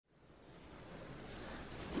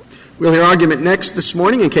We'll hear argument next this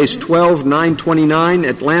morning in Case 12-929,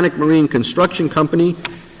 Atlantic Marine Construction Company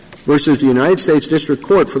versus the United States District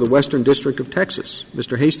Court for the Western District of Texas.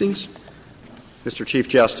 Mr. Hastings. Mr. Chief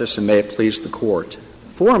Justice, and may it please the Court,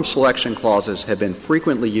 forum selection clauses have been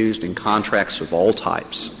frequently used in contracts of all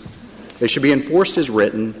types. They should be enforced as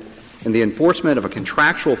written, and the enforcement of a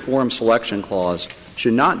contractual forum selection clause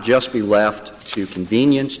should not just be left to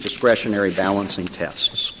convenience, discretionary balancing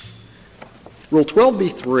tests. Rule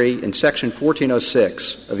 12b-3 and Section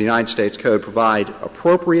 1406 of the United States Code provide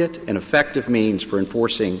appropriate and effective means for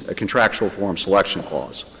enforcing a contractual forum selection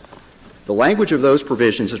clause. The language of those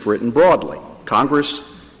provisions is written broadly. Congress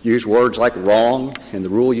used words like wrong, and the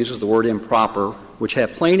rule uses the word improper, which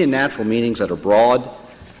have plain and natural meanings that are broad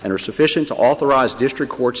and are sufficient to authorize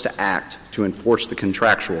district courts to act to enforce the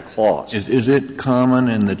contractual clause. Is it common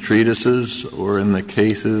in the treatises or in the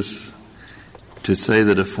cases to say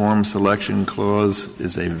that a forum selection clause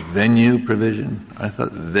is a venue provision? I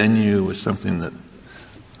thought venue was something that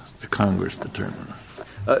the Congress determined.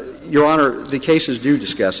 Your Honor, the cases do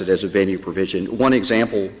discuss it as a venue provision. One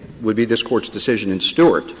example would be this Court's decision in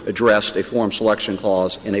Stewart addressed a forum selection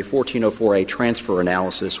clause in a 1404A transfer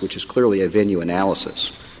analysis, which is clearly a venue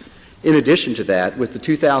analysis. In addition to that, with the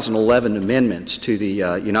 2011 amendments to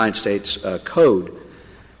the United States Code,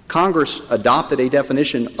 Congress adopted a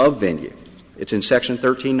definition of venue. It's in Section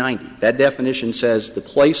 1390. That definition says the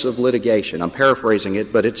place of litigation. I'm paraphrasing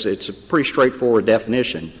it, but it's a pretty straightforward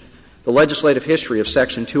definition. The legislative history of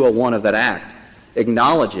Section 201 of that Act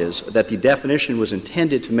acknowledges that the definition was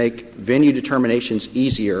intended to make venue determinations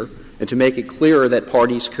easier and to make it clearer that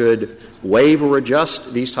parties could waive or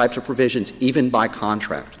adjust these types of provisions even by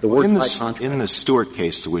contract. The word by contract. In the Stewart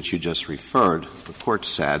case to which you just referred, the Court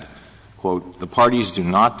said, quote, "The parties do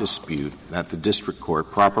not dispute that the district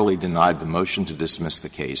court properly denied the motion to dismiss the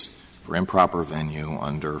case for improper venue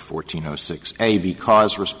under 1406A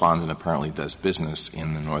because respondent apparently does business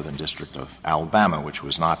in the Northern District of Alabama, which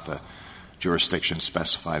was not the jurisdiction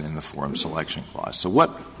specified in the forum selection clause." So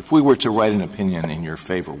if we were to write an opinion in your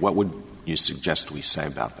favor, what would you suggest we say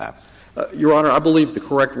about that? Your Honor, I believe the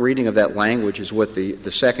correct reading of that language is what the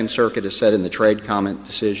Second Circuit has said in the trade comment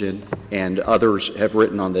decision, and others have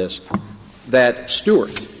written on this, that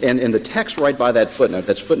Stewart, and the text right by that footnote,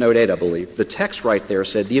 that's footnote 8, I believe, the text right there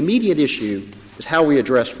said the immediate issue is how we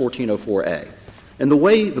address 1404A. And the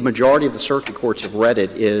way the majority of the circuit courts have read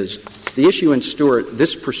it is the issue in Stewart,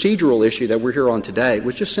 this procedural issue that we're here on today,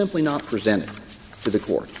 was just simply not presented to the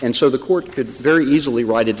Court. And so the Court could very easily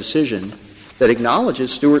write a decision that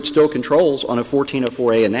acknowledges Stewart still controls on a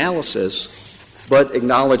 1404A analysis, but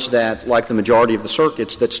acknowledge that, like the majority of the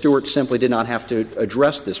circuits, that Stewart simply did not have to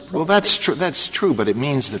address this problem. Well, that's true, but it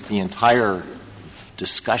means that the entire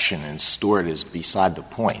discussion in Stewart is beside the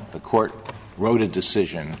point. The Court wrote a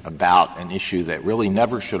decision about an issue that really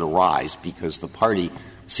never should arise because the party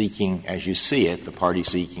seeking, as you see it, the party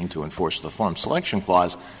seeking to enforce the forum selection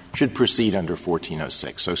clause should proceed under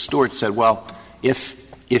 1406. So Stewart said, well, if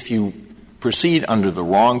you proceed under the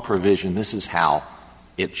wrong provision, this is how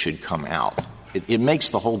it should come out. It makes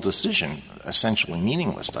the whole decision essentially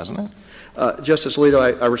meaningless, doesn't it? Justice Alito,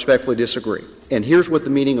 I respectfully disagree. And here's what the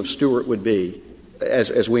meaning of Stewart would be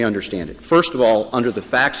as we understand it. First of all, under the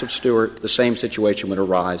facts of Stewart, the same situation would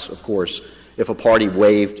arise, of course, if a party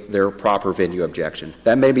waived their proper venue objection.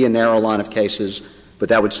 That may be a narrow line of cases, but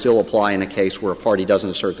that would still apply in a case where a party doesn't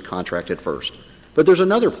assert the contract at first. But there's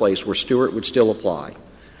another place where Stewart would still apply.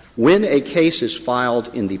 When a case is filed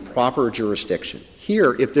in the proper jurisdiction,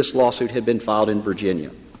 here, if this lawsuit had been filed in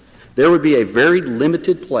Virginia, there would be a very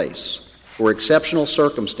limited place for exceptional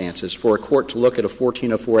circumstances for a court to look at a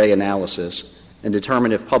 1404A analysis and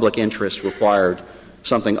determine if public interest required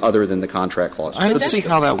something other than the contract clause. I don't see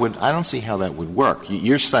how that would work.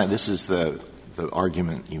 You're saying this is the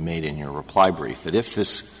argument you made in your reply brief, that if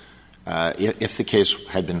the case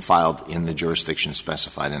had been filed in the jurisdiction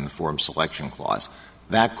specified in the forum selection clause,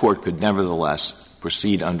 that court could nevertheless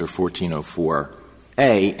proceed under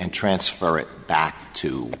 1404A and transfer it back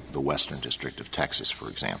to the Western District of Texas, for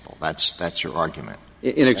example. That's your argument.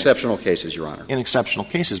 In exceptional cases, Your Honor. In exceptional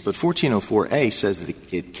cases. But 1404A says that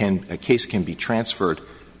a case can be transferred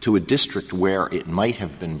to a district where it might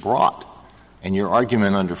have been brought. And your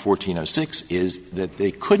argument under 1406 is that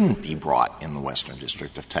they couldn't be brought in the Western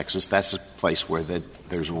District of Texas. That's a place where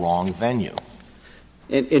there's wrong venue.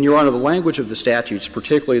 And, Your Honor, the language of the statutes,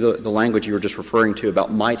 particularly the language you were just referring to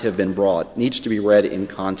about might have been brought, needs to be read in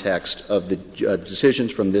context of the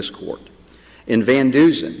decisions from this Court. In Van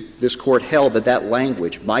Dusen, this Court held that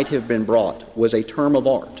language, might have been brought, was a term of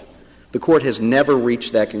art. The Court has never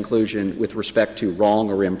reached that conclusion with respect to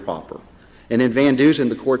wrong or improper. And in Van Dusen,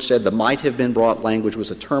 the Court said the might have been brought language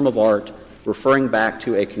was a term of art referring back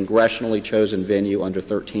to a congressionally chosen venue under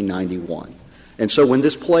 1391. And so when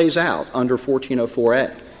this plays out under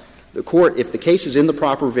 1404A, the Court, if the case is in the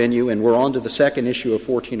proper venue and we're on to the second issue of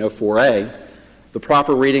 1404A, the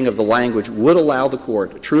proper reading of the language would allow the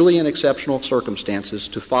Court, truly in exceptional circumstances,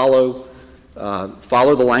 to follow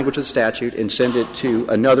the language of the statute and send it to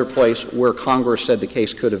another place where Congress said the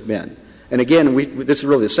case could have been. And again, this is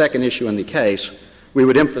really the second issue in the case. We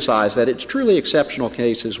would emphasize that it's truly exceptional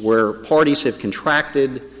cases where parties have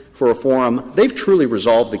contracted for a forum. They've truly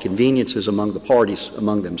resolved the conveniences among the parties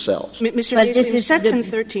among themselves. Mr. Casey, Section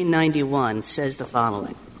 1391 says the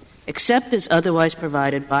following. Except as otherwise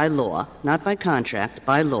provided by law, not by contract,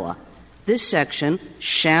 by law, this section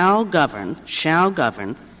shall govern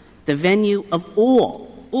the venue of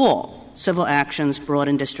all civil actions brought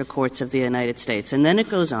in district courts of the United States. And then it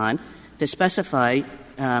goes on to specify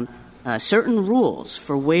certain rules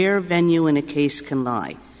for where venue in a case can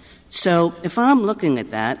lie. So if I'm looking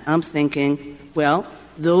at that, I'm thinking, well,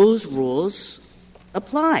 those rules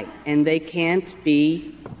apply, and they can't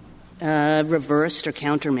be reversed or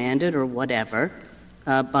countermanded or whatever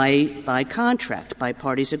by contract, by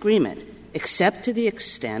parties' agreement, except to the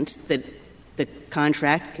extent that the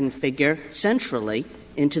contract can figure centrally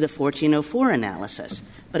into the 1404 analysis.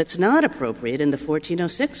 But it's not appropriate in the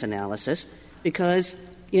 1406 analysis because,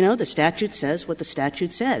 the statute says what the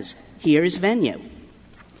statute says. Here is venue.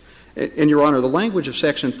 And, Your Honor, the language of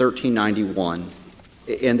Section 1391,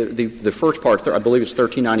 and the first part, I believe it's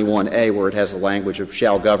 1391A, where it has the language of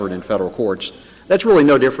shall govern in federal courts, that's really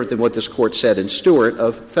no different than what this Court said in Stewart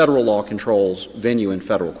of federal law controls venue in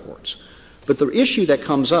federal courts. But the issue that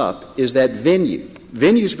comes up is that venue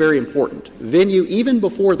is very important. Venue, even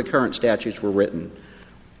before the current statutes were written,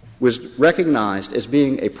 was recognized as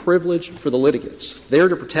being a privilege for the litigants, there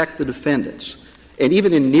to protect the defendants. And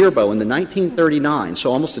even in Nearbo in the 1939,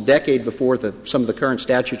 so almost a decade before some of the current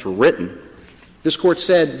statutes were written, this Court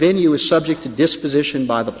said venue is subject to disposition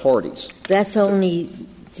by the parties. That's only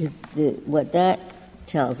what that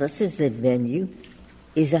tells us is that venue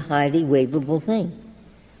is a highly waivable thing.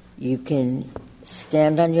 You can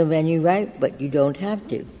stand on your venue right, but you don't have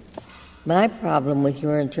to. My problem with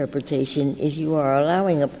your interpretation is you are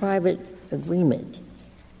allowing a private agreement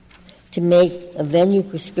to make a venue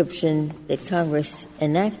prescription that Congress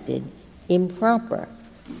enacted improper.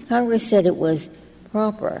 Congress said it was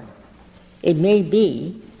proper. It may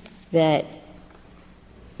be that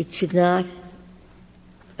it should not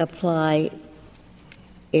apply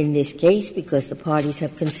in this case because the parties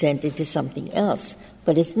have consented to something else,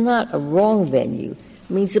 but it's not a wrong venue.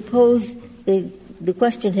 I mean, suppose the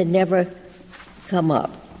question had never come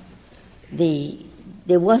up.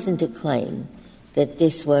 There wasn't a claim that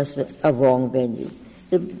this was a wrong venue.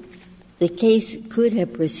 The case could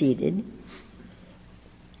have proceeded,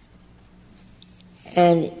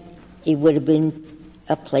 and it would have been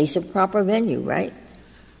a place of proper venue, right?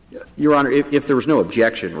 Your Honor, if there was no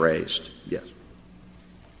objection raised, yes.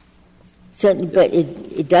 Certainly, but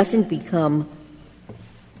it doesn't become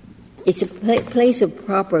 — it's a place of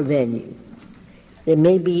proper venue. There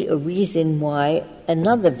may be a reason why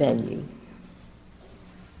another venue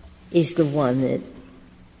is the one that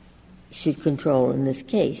should control in this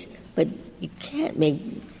case. But you can't make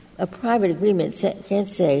 — a private agreement can't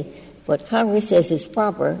say what Congress says is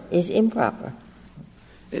proper is improper.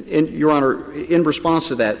 And, Your Honor, in response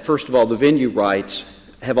to that, first of all, the venue rights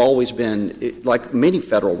have always been, like many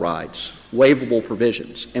federal rights, waivable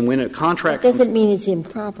provisions. And when a contract — That doesn't mean it's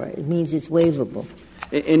improper. It means it's waivable.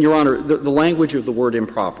 And, Your Honor, the language of the word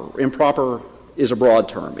improper is a broad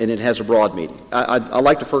term, and it has a broad meaning. I'd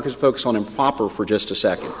like to focus on improper for just a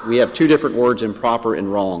second. We have two different words, improper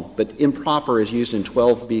and wrong, but improper is used in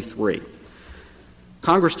 12b3.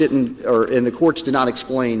 Congress didn't — and the courts did not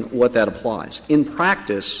explain what that applies. In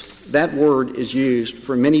practice, that word is used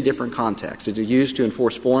for many different contexts. It is used to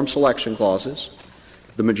enforce forum selection clauses.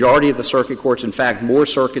 The majority of the circuit courts, in fact, more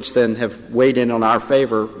circuits than have weighed in on our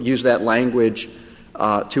favor, use that language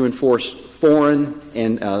to enforce foreign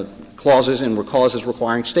and clauses and clauses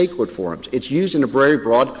requiring state court forums. It's used in a very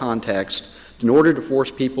broad context in order to force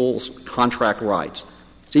people's contract rights.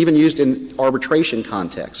 It's even used in arbitration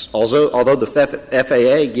contexts. Although the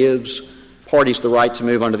FAA gives parties the right to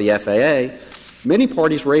move under the FAA, many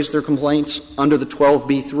parties raise their complaints under the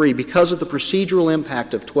 12b3 because of the procedural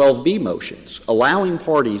impact of 12b motions, allowing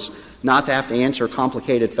parties not to have to answer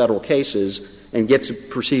complicated federal cases and get to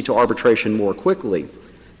proceed to arbitration more quickly.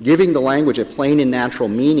 Giving the language a plain and natural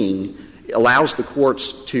meaning allows the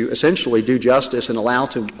courts to essentially do justice and allow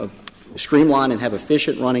to streamline and have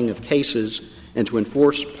efficient running of cases and to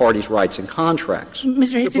enforce parties' rights in contracts.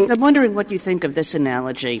 Mr. Hastings, I'm wondering what you think of this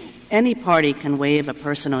analogy. Any party can waive a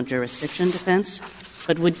personal jurisdiction defense,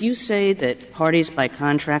 but would you say that parties by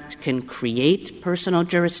contract can create personal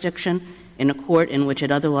jurisdiction in a court in which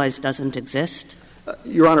it otherwise doesn't exist?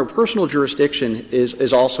 Your Honor, personal jurisdiction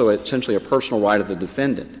is also essentially a personal right of the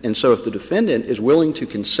defendant. And so if the defendant is willing to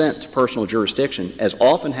consent to personal jurisdiction, as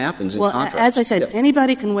often happens in contracts. Well, as I said,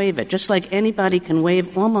 anybody can waive it, just like anybody can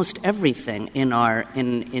waive almost everything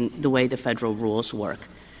in the way the federal rules work.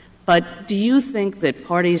 But do you think that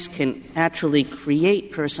parties can actually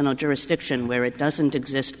create personal jurisdiction where it doesn't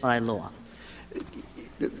exist by law?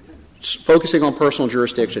 Focusing on personal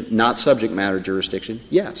jurisdiction, not subject matter jurisdiction,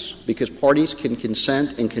 yes, because parties can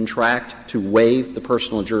consent and contract to waive the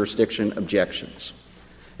personal jurisdiction objections.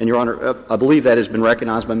 And, Your Honor, I believe that has been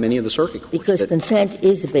recognized by many of the circuit courts. Because consent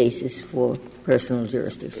is a basis for personal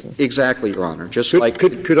jurisdiction. Exactly, Your Honor. Just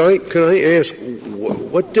could I ask,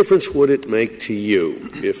 what difference would it make to you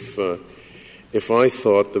if I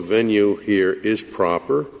thought the venue here is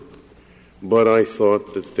proper, but I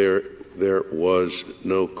thought that there was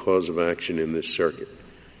no cause of action in this circuit,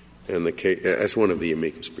 and the case, as one of the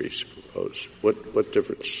amicus briefs proposed? What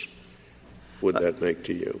difference would that make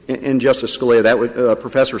to you? And Justice Scalia, that would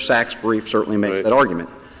Professor Sachs' brief certainly makes that argument.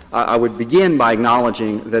 I would begin by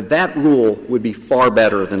acknowledging that rule would be far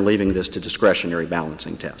better than leaving this to discretionary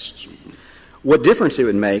balancing tests. What difference it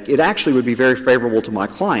would make? It actually would be very favorable to my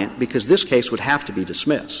client because this case would have to be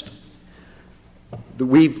dismissed.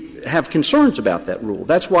 We have concerns about that rule.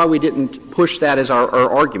 That's why we didn't push that as our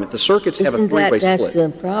argument. The circuits have a three-way split. That's the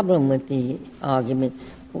problem with the argument.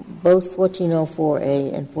 Both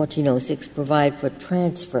 1404A and 1406 provide for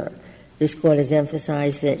transfer. This Court has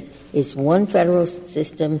emphasized that it's one federal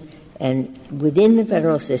system, and within the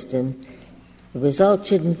federal system, the result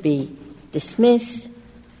shouldn't be dismiss,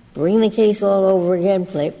 bring the case all over again,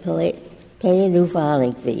 pay a new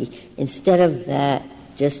filing fee. Instead of that,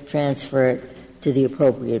 just transfer it to the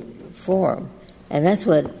appropriate forum. And that's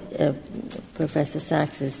what Professor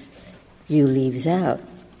Sachs's view leaves out,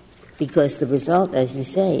 because the result, as you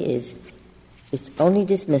say, is it's only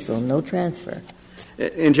dismissal, no transfer.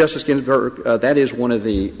 And, Justice Ginsburg, that is one of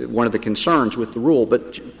the concerns with the rule.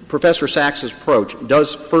 But Professor Sachs's approach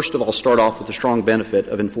does, first of all, start off with the strong benefit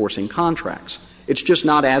of enforcing contracts. It's just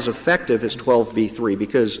not as effective as 12b-3,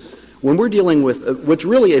 because when we're dealing with what's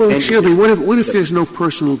really — excuse me, what if there's no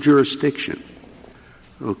personal jurisdiction?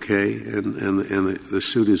 Okay, and the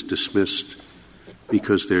suit is dismissed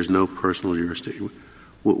because there's no personal jurisdiction.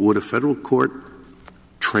 Would a federal court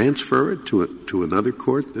transfer it to another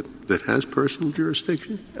court that has personal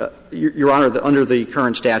jurisdiction? Your Honor, under the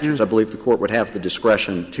current statutes, I believe the court would have the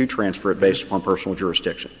discretion to transfer it based upon personal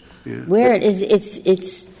jurisdiction. Yeah. Where it is,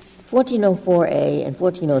 it's 1404A and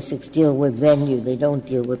 1406 deal with venue. They don't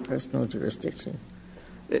deal with personal jurisdiction.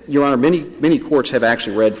 Your Honor, many courts have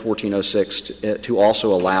actually read 1406 to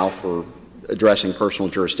also allow for addressing personal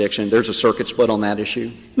jurisdiction. There's a circuit split on that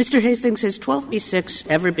issue. Mr. Hastings, has 12b-6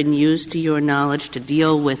 ever been used, to your knowledge, to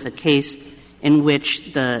deal with a case in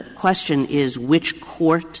which the question is which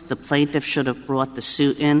court the plaintiff should have brought the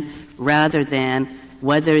suit in, rather than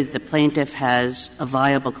whether the plaintiff has a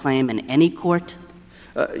viable claim in any court?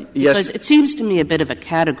 Yes. Because it seems to me a bit of a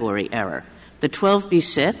category error. The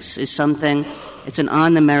 12b-6 is something — it's an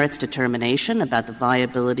on-the-merits determination about the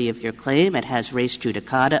viability of your claim. It has res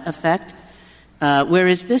judicata effect,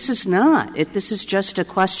 whereas this is not. This is just a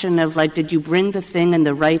question of, like, did you bring the thing in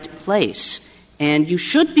the right place? And you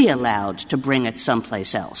should be allowed to bring it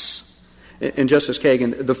someplace else. And, Justice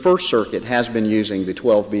Kagan, the First Circuit has been using the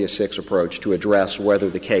 12b-6 approach to address whether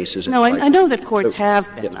the case is — No, I know that courts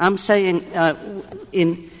have been. I'm saying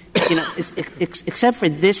except for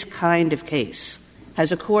this kind of case,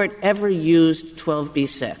 has a court ever used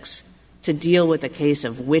 12b-6 to deal with a case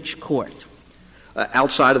of which court?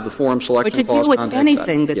 Outside of the forum selection clause or to deal with context,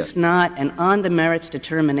 anything that's not an on-the-merits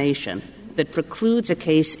determination that precludes a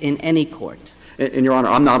case in any court? And, Your Honor,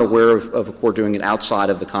 I'm not aware of a court doing it outside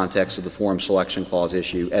of the context of the forum selection clause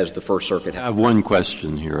issue as the First Circuit has. I have one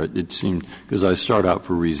question here. It seemed — because I start out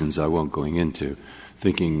for reasons I won't go into,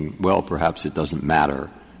 thinking, well, perhaps it doesn't matter.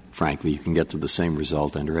 Frankly, you can get to the same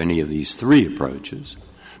result under any of these three approaches.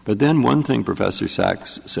 But then one thing Professor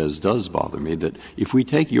Sachs says does bother me, that if we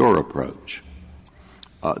take your approach,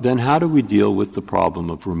 then how do we deal with the problem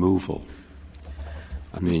of removal?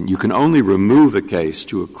 I mean, you can only remove a case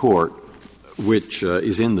to a court which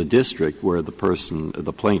is in the district where the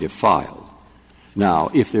plaintiff filed. Now,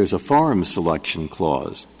 if there's a forum selection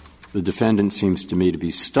clause, the defendant seems to me to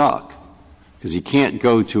be stuck, because he can't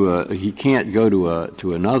go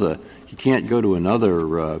to another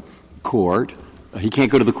court He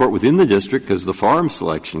can't go to the court within the district because of the forum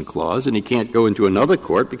selection clause, and he can't go into another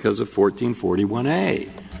court because of 1441A.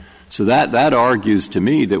 So that argues to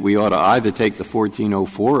me that we ought to either take the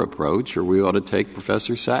 1404 approach or we ought to take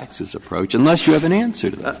Professor Sachs's approach, unless you have an answer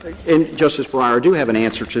to that. And, Justice Breyer, I do have an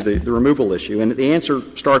answer to the removal issue, and the answer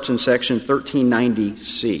starts in Section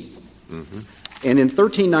 1390C. Mm-hmm. And in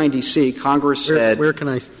 1390C, Congress said — Where can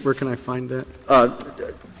I find that?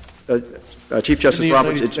 Chief Justice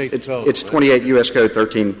Roberts, it's 28 U.S. Code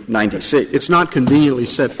 1390C. It's not conveniently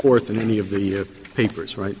set forth in any of the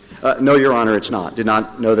papers, right? No, Your Honor, it's not. Did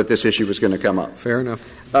not know that this issue was going to come up. Fair enough.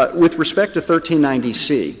 With respect to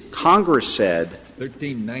 1390C, Congress said —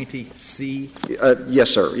 1390C? Yes,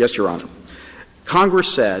 sir. Yes, Your Honor.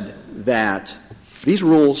 Congress said that these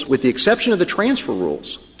rules, with the exception of the transfer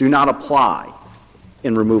rules, do not apply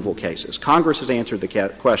in removal cases. Congress has answered the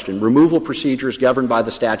question. Removal procedures governed by the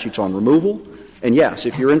statutes on removal. And, yes,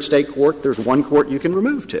 if you're in state court, there's one court you can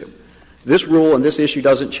remove to. This rule and this issue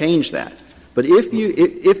doesn't change that. But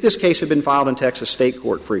if this case had been filed in Texas state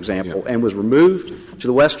court, for example, and was removed to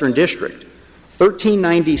the Western District,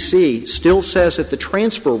 1390C still says that the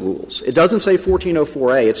transfer rules — it doesn't say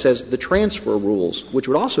 1404A, it says the transfer rules, which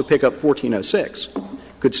would also pick up 1406,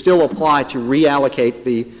 could still apply to reallocate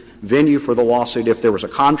the venue for the lawsuit if there was a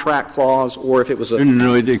contract clause or if it was a —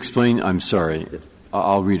 No, explain — I'm sorry.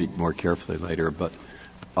 I'll read it more carefully later, but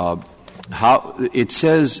how it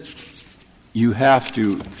says you have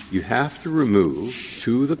to remove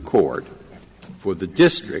to the court for the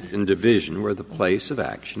district and division where the place of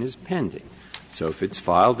action is pending. So if it's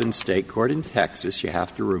filed in state court in Texas, you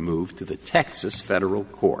have to remove to the Texas federal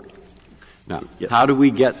court. Now, yes. How do we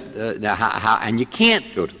get and you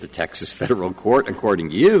can't go to the Texas federal court,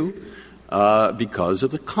 according to you, because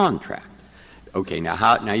of the contract. Okay,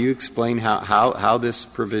 now you explain how this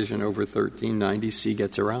provision over 1390C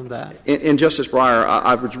gets around that. And Justice Breyer,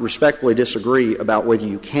 I would respectfully disagree about whether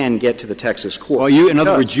you can get to the Texas court. Well, in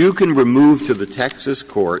other words, you can remove to the Texas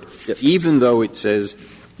court, yes, even though it says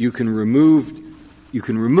you can remove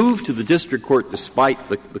to the district court despite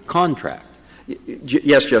the contract.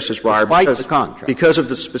 Yes, Justice Breyer. Despite the contract. Because of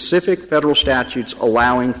the specific federal statutes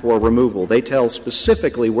allowing for removal. They tell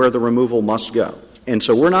specifically where the removal must go. And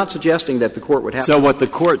so we're not suggesting that the court would have to. So what the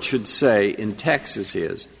court should say in Texas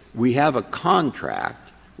is, we have a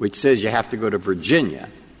contract which says you have to go to Virginia,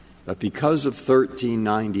 but because of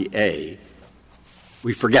 1390A,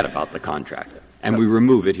 we forget about the contract and we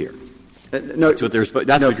remove it here. No, that's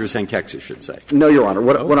what you're saying Texas should say. No, Your Honor.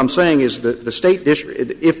 What I'm saying is that the state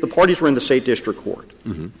district, if the parties were in the state district court,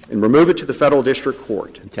 mm-hmm, and remove it to the federal district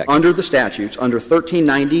court under the statutes, under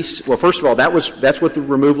 1390, well, first of all, that's what the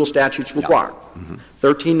removal statutes require. Yeah. Mm-hmm.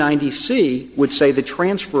 1390C would say the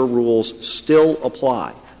transfer rules still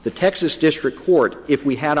apply. The Texas district court, if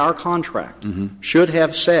we had our contract, mm-hmm, should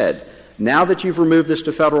have said, now that you've removed this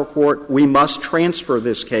to federal court, we must transfer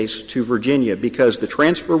this case to Virginia because the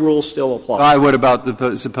transfer rules still apply. What about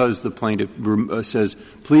suppose the plaintiff says,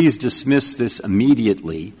 please dismiss this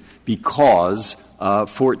immediately because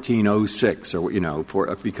 1406, or,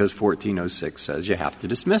 because 1406 says you have to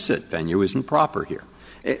dismiss it. Venue isn't proper here.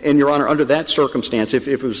 And, Your Honor, under that circumstance, if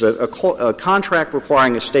it was a contract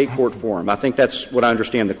requiring a state court forum, I think that's what I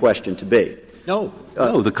understand the question to be. No,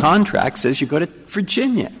 the contract says you go to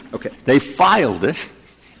Virginia. Okay. They filed it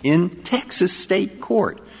in Texas state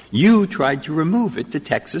court. You tried to remove it to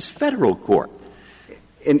Texas federal court.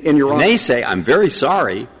 And Your Honor, they say, I'm very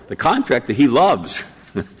sorry, the contract that he loves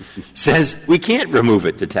says we can't remove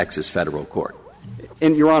it to Texas federal court.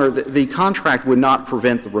 And, Your Honor, the contract would not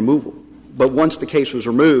prevent the removal. But once the case was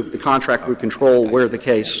removed, the contract would control where the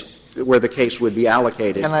case would be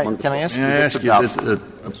allocated. Can I ask you this about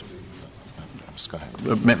Go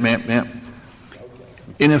ahead. Ma'am.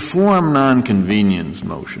 In a forum nonconvenience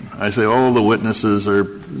motion, I say all the witnesses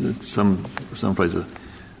are some places.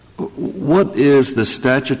 What is the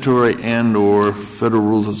statutory and or federal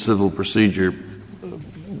rules of civil procedure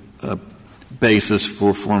basis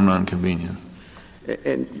for forum nonconvenience?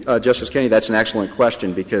 And, Justice Kennedy, that's an excellent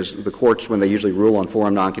question because the courts, when they usually rule on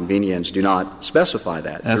forum nonconvenience, do not specify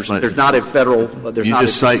that. There's not a federal. You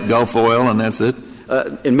just cite Gulf Oil and that's it.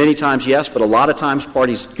 And many times, yes, but a lot of times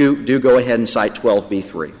parties do go ahead and cite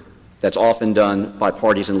 12b3. That's often done by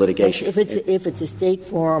parties in litigation. If it's a state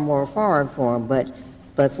forum or a foreign forum, but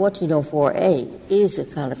 1404A is a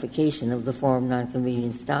codification of the forum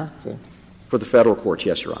nonconvenience doctrine. For the federal courts,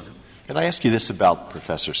 yes, Your Honor. Can I ask you this about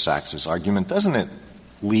Professor Sachs's argument? Doesn't it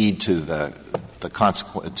lead to the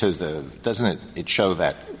consequence? Doesn't it show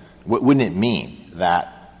that? Wouldn't it mean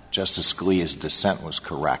that Justice Scalia's dissent was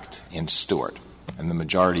correct in Stewart? And the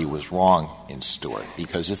majority was wrong in Stewart.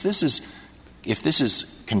 Because if this is if this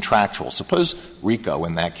is contractual, suppose RICO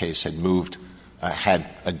in that case had moved, had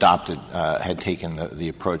adopted, had taken the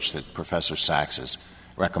approach that Professor Sachs has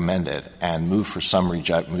recommended and moved for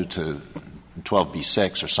moved to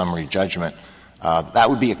 12b-6 or summary judgment, that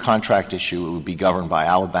would be a contract issue. It would be governed by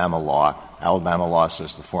Alabama law. Alabama law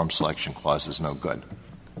says the forum selection clause is no good.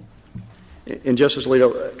 And, Justice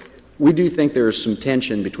Alito, we do think there is some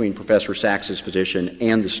tension between Professor Sachs's position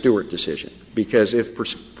and the Stewart decision, because if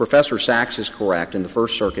Professor Sachs is correct and the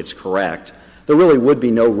First Circuit's correct, there really would be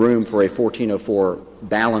no room for a 1404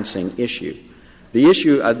 balancing issue. The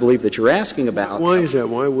issue, I believe, that you're asking about — Why is that?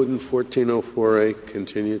 Why wouldn't 1404A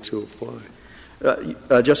continue to apply?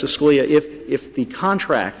 Justice Scalia, if the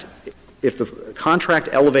contract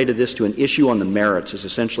elevated this to an issue on the merits, is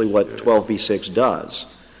essentially what 12b-6 does,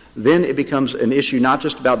 then it becomes an issue not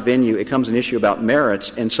just about venue, it becomes an issue about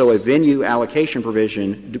merits, and so a venue allocation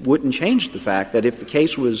provision wouldn't change the fact that if the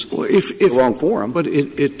case was the wrong forum. But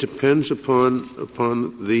it depends upon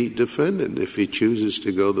the defendant. If he chooses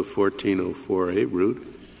to go the 1404A route,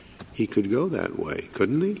 he could go that way,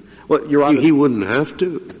 couldn't he? Well, Your Honor, he wouldn't have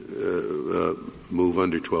to move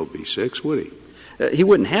under 12b-6, would he? He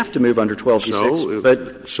wouldn't have to move under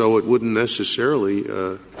 12b-6. So it wouldn't necessarily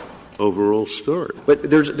overrule Stewart. But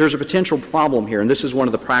there's a potential problem here, and this is one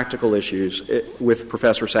of the practical issues with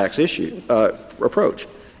Professor Sachs' approach.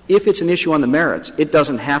 If it's an issue on the merits, it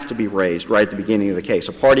doesn't have to be raised right at the beginning of the case.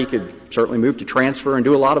 A party could certainly move to transfer and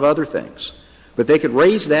do a lot of other things. But they could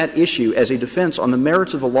raise that issue as a defense on the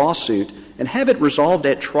merits of the lawsuit and have it resolved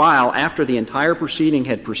at trial after the entire proceeding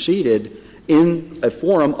had proceeded in a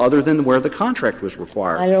forum other than where the contract was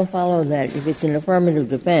required. I don't follow that. If it's an affirmative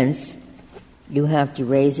defense, you have to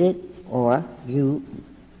raise it or you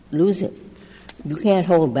lose it. You can't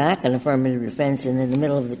hold back an affirmative defense and in the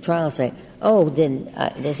middle of the trial say, oh, then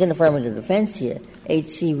there's an affirmative defense here.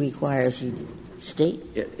 8C requires you to state.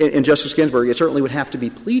 And Justice Ginsburg, it certainly would have to be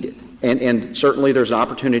pleaded. And certainly there's an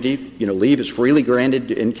opportunity, leave is freely granted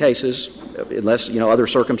in cases unless, other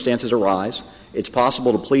circumstances arise. It's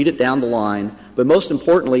possible to plead it down the line. But most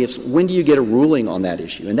importantly, it's when do you get a ruling on that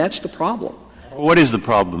issue? And that's the problem. What is the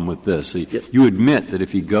problem with this? You admit that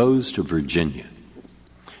if he goes to Virginia,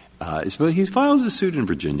 he files a suit in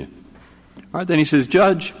Virginia. All right, then he says,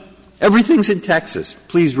 Judge, everything's in Texas.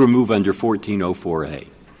 Please remove under 1404A.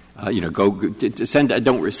 Send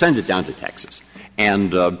it down to Texas.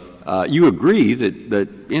 And you agree that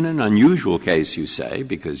in an unusual case, you say,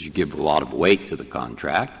 because you give a lot of weight to the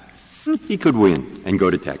contract, he could win and go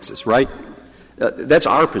to Texas, right? That's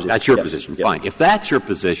our position. That's your position. Yes. Fine. If that's your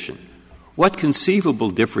position, what conceivable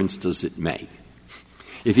difference does it make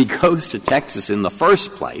if he goes to Texas in the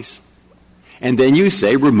first place and then you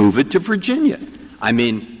say remove it to Virginia? I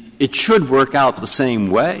mean, it should work out the same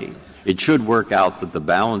way. It should work out that the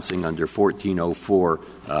balancing under 1404,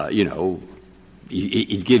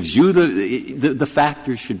 it gives you the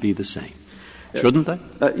factors should be the same. Shouldn't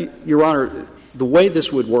they? Your Honor, the way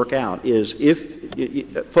this would work out is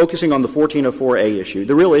focusing on the 1404A issue,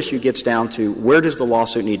 the real issue gets down to where does the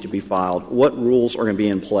lawsuit need to be filed, what rules are going to be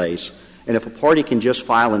in place, and if a party can just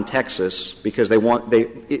file in Texas because they want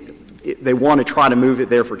to try to move it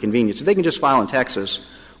there for convenience, if they can just file in Texas,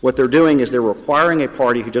 what they're doing is they're requiring a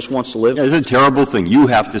party who just wants to live. It's a terrible thing. You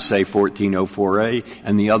have to say 1404A,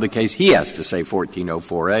 and the other case he has to say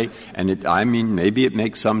 1404A, and maybe it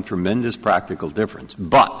makes some tremendous practical difference.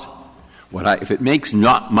 But if it makes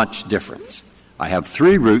not much difference, I have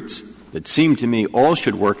three routes that seem to me all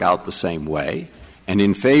should work out the same way, and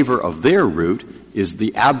in favor of their route is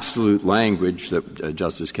the absolute language that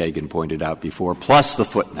Justice Kagan pointed out before, plus the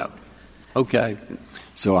footnote. Okay.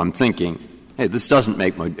 So I'm thinking, hey, this doesn't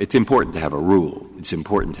make much — it's important to have a rule. It's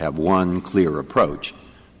important to have one clear approach.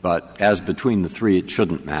 But as between the three, it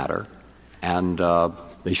shouldn't matter. And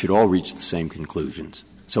they should all reach the same conclusions.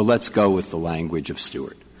 So let's go with the language of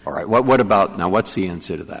Stewart. All right. What about — now, what's the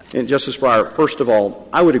answer to that? And, Justice Breyer, first of all,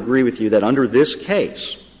 I would agree with you that under this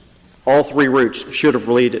case, all three routes should have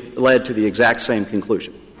led to the exact same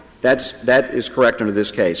conclusion. That is correct under this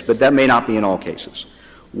case, but that may not be in all cases.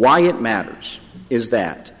 Why it matters is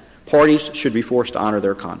that parties should be forced to honor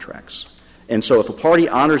their contracts. And so if a party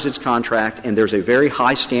honors its contract and there's a very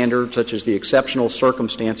high standard, such as the exceptional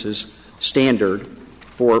circumstances standard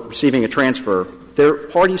for receiving a transfer, there are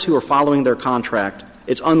parties who are following their contract,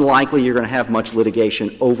 it's unlikely you're going to have much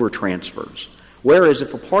litigation over transfers. Whereas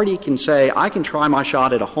if a party can say, I can try my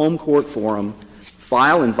shot at a home court forum,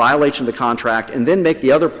 file in violation of the contract, and then make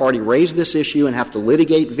the other party raise this issue and have to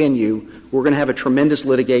litigate venue, we're going to have a tremendous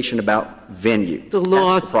litigation about venue. The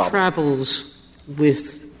law travels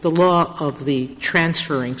with — the law of the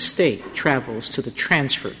transferring state travels to the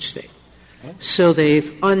transferred state. So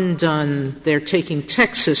they've undone — they're taking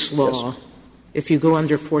Texas law if you go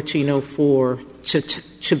under 1404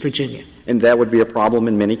 to Virginia. And that would be a problem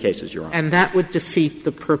in many cases, Your Honor. And that would defeat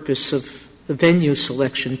the purpose of the venue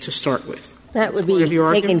selection to start with. That would be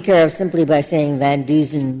taken care of simply by saying Van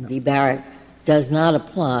Dusen v. Barrett does not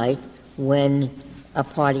apply when a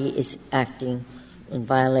party is acting in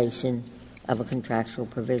violation of a contractual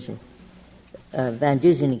provision. Van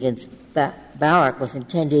Dusen against Barrett was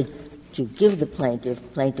intended to give the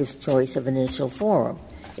plaintiff's choice of initial forum.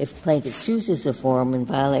 If plaintiff chooses a forum in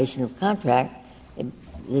violation of contract,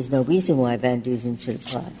 there's no reason why Van Dusen should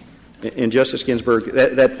apply. And, Justice Ginsburg,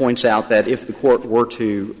 that points out that if the Court were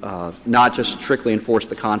to not just strictly enforce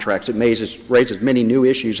the contracts, it raises many new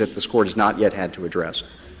issues that this Court has not yet had to address.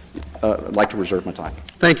 I'd like to reserve my time.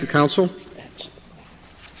 Thank you, counsel.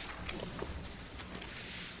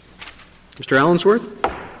 Mr. Allensworth.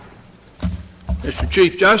 Mr.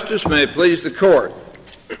 Chief Justice, may it please the Court.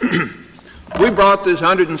 We brought this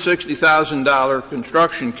 $160,000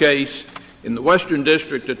 construction case in the Western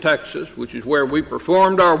District of Texas, which is where we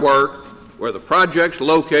performed our work, where the project's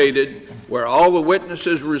located, where all the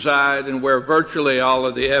witnesses reside, and where virtually all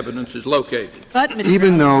of the evidence is located. But, Mr.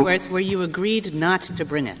 Allensworth, where you agreed not to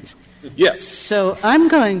bring it. Yes. So I'm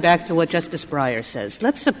going back to what Justice Breyer says.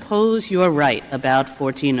 Let's suppose you're right about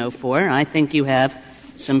 1404. I think you have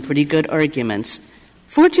some pretty good arguments.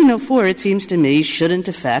 1404, it seems to me, shouldn't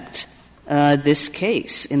affect this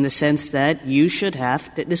case in the sense that you should have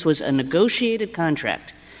 — this was a negotiated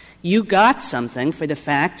contract. You got something for the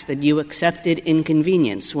fact that you accepted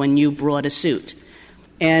inconvenience when you brought a suit.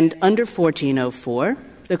 And under 1404,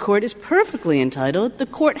 the Court is perfectly entitled — the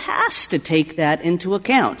Court has to take that into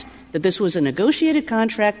account, that this was a negotiated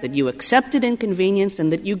contract, that you accepted inconvenience,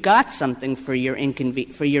 and that you got something for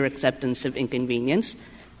your acceptance of inconvenience.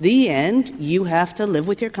 The end, you have to live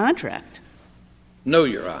with your contract. No,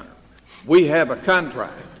 Your Honor. We have a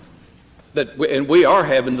contract and we are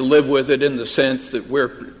having to live with it in the sense that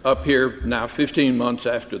we're up here now 15 months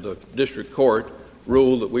after the district court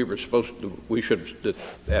ruled that we should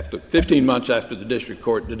after 15 months after the district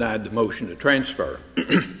court denied the motion to transfer.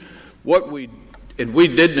 We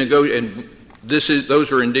did negotiate, and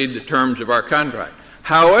those are indeed the terms of our contract.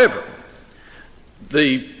 However,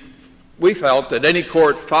 we felt that any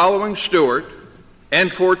court following Stewart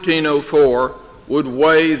and 1404 would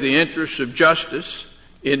weigh the interests of justice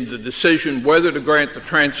in the decision whether to grant the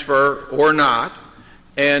transfer or not,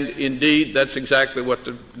 and indeed that's exactly what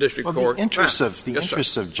the district court the interests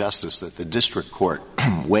of justice that the district court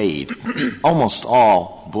weighed almost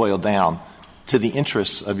all boil down to the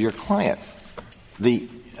interests of your client. The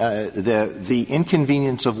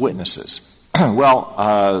inconvenience of witnesses.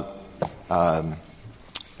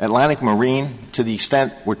 Atlantic Marine, to the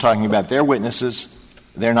extent we're talking about their witnesses,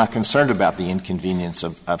 they're not concerned about the inconvenience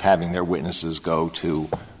of having their witnesses go to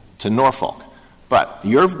Norfolk. But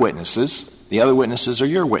your witnesses, the other witnesses are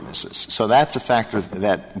your witnesses. So that's a factor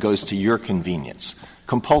that goes to your convenience.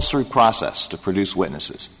 Compulsory process to produce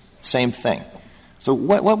witnesses, same thing. So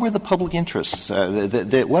what were the public interests?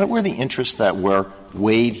 What were the interests that were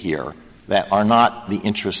weighed here that are not the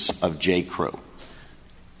interests of J. Crew?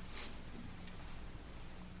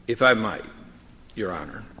 If I might, Your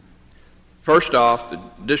Honor. First off, the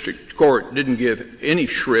district court didn't give any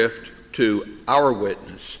shrift to our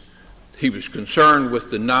witness. He was concerned with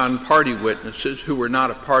the non-party witnesses who were not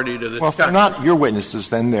a party to the Well, if they're not your witnesses,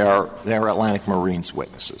 then they're Atlantic Marine's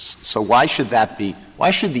witnesses. So why should that be — why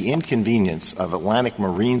should the inconvenience of Atlantic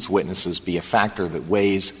Marine's witnesses be a factor that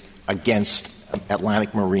weighs against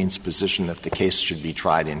Atlantic Marine's position that the case should be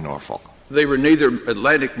tried in Norfolk? They were neither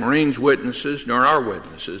Atlantic Marine's witnesses nor our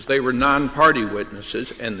witnesses. They were non-party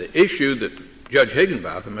witnesses, and the issue that Judge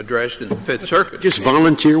Higginbotham addressed in the Fifth Circuit. Just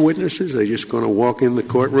volunteer witnesses? They're just going to walk in the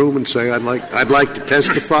courtroom and say, I'd like to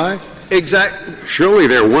testify? Exactly. Surely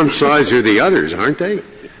they're one sides or the others, aren't they?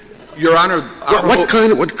 Your Honor, what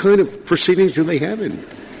kind of proceedings do they have in?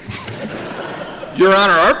 Your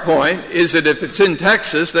Honor, our point is that if it's in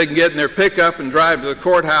Texas, they can get in their pickup and drive to the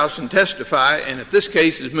courthouse and testify, and if this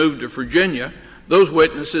case is moved to Virginia, those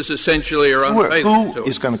witnesses essentially are unfaithful to it. Who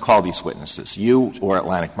is going to call these witnesses, you or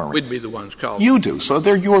Atlantic Marine? We'd be the ones calling. You do. So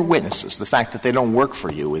they're your witnesses. The fact that they don't work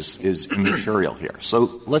for you is immaterial here.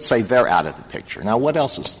 So let's say they're out of the picture. Now,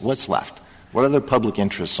 what's left? What other public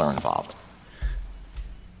interests are involved?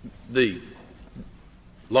 The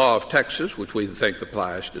law of Texas, which we think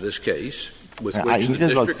applies to this case, with which the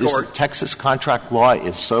district court — Texas contract law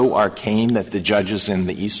is so arcane that the judges in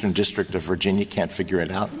the Eastern District of Virginia can't figure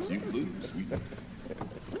it out?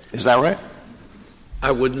 Is that right?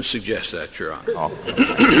 I wouldn't suggest that, Your Honor.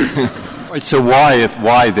 Oh. Right, so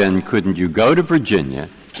why then couldn't you go to Virginia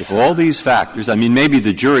if all these factors — I mean, maybe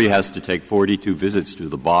the jury has to take 42 visits to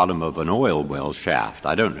the bottom of an oil well shaft.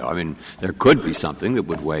 I don't know. I mean, there could be something that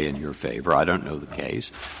would weigh in your favor. I don't know the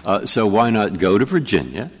case. So why not go to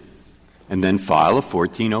Virginia and then file a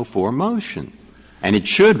 1404 motion? And it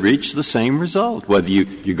should reach the same result, whether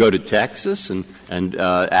you go to Texas and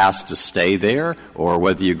ask to stay there, or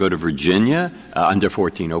whether you go to Virginia under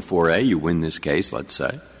 1404A, you win this case, let's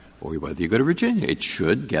say, or whether you go to Virginia. It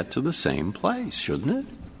should get to the same place, shouldn't it?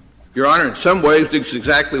 Your Honor, in some ways, this is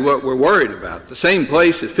exactly what we're worried about. The same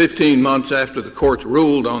place is 15 months after the court's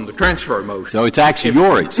ruled on the transfer motion. So it's actually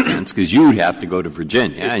your expense, because you would have to go to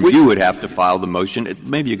Virginia, and you would have to file the motion.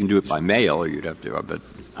 Maybe you can do it by mail, or you'd have to, but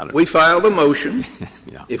I don't know. We filed the motion.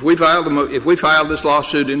 Yeah. If we filed this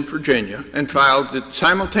lawsuit in Virginia and filed it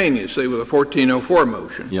simultaneously with a 1404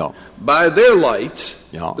 motion, yeah. by their lights,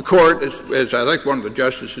 yeah. the court, as I think one of the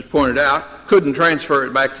justices pointed out, couldn't transfer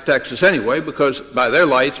it back to Texas anyway, because by their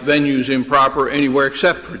lights, venue's improper anywhere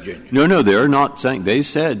except Virginia. No, they're not saying — they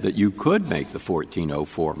said that you could make the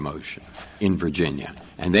 1404 motion in Virginia.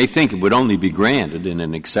 And they think it would only be granted in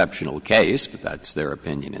an exceptional case, but that's their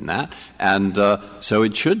opinion in that. And so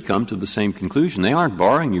it should come to the same conclusion. They aren't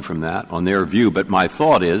barring you from that on their view, but my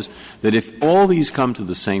thought is that if all these come to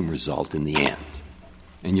the same result in the end,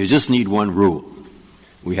 and you just need one rule,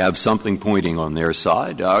 we have something pointing on their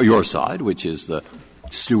side, your side, which is the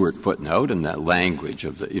Stewart footnote and that language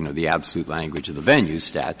of the absolute language of the venue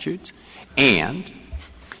statutes, and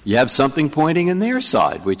you have something pointing in their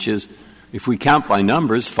side, which is, if we count by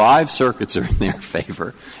numbers, 5 circuits are in their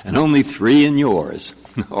favor and only 3 in yours.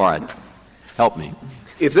 All right. Help me.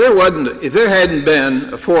 If there hadn't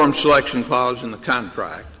been a forum selection clause in the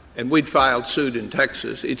contract and we'd filed suit in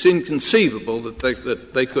Texas, it's inconceivable that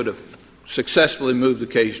they could have successfully moved the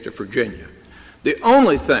case to Virginia. The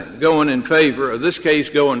only thing going in favor of this case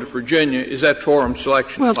going to Virginia is that forum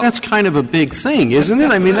selection clause. Well, that's kind of a big thing, isn't it?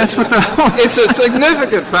 I mean, that's what the It's a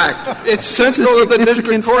significant factor. It's central to the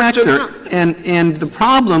district court. And the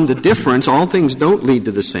problem, the difference, all things don't lead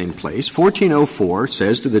to the same place. 1404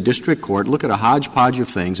 says to the district court, look at a hodgepodge of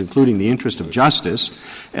things, including the interest of justice,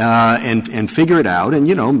 and figure it out.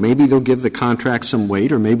 And, maybe they'll give the contract some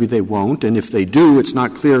weight or maybe they won't. And if they do, it's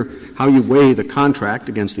not clear how you weigh the contract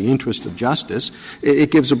against the interest of justice.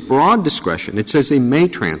 It gives a broad discretion. It says they may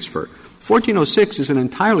transfer. 1406 is an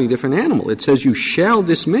entirely different animal. It says you shall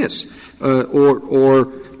dismiss or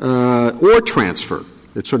transfer.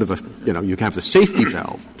 It's sort of you have the safety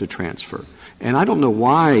valve to transfer. And I don't know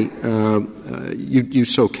why you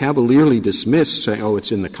so cavalierly dismiss, say,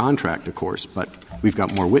 it's in the contract, of course, but we've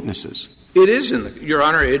got more witnesses. It is Your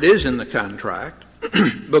Honor, it is in the contract.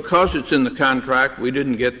 Because it's in the contract, we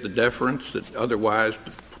didn't get the deference that otherwise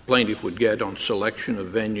the plaintiff would get on selection of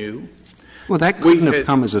venue. Well, that couldn't have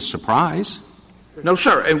come as a surprise. No,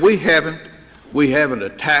 sir. And we haven't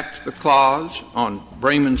attacked the clause on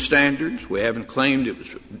Bremen standards. We haven't claimed it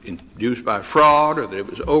was induced by fraud or that it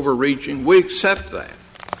was overreaching. We accept that.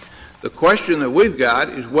 The question that we've got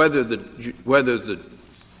is whether the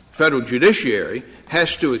federal judiciary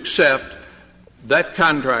has to accept that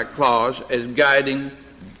contract clause as guiding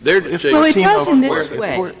their decision. Well, it does in this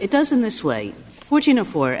way. It does in this way.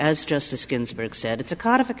 1404, as Justice Ginsburg said, it's a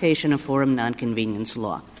codification of forum nonconvenience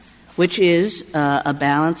law, which is a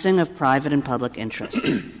balancing of private and public interests.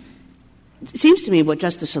 It seems to me what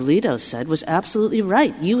Justice Alito said was absolutely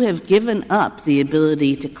right. You have given up the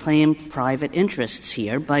ability to claim private interests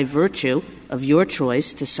here by virtue of your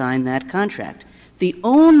choice to sign that contract. The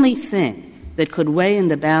only thing that could weigh in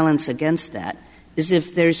the balance against that is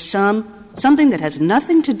if there's something that has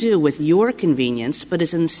nothing to do with your convenience, but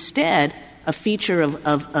is instead a feature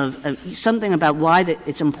of something about why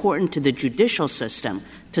it's important to the judicial system,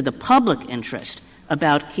 to the public interest,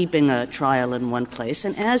 about keeping a trial in one place.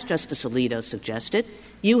 And as Justice Alito suggested,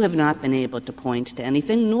 you have not been able to point to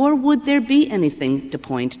anything, nor would there be anything to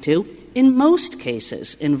point to in most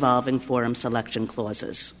cases involving forum selection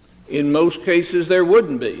clauses. In most cases, there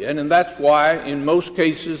wouldn't be. And that's why, in most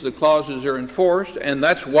cases, the clauses are enforced, and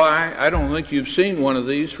that's why I don't think you've seen one of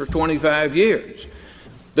these for 25 years.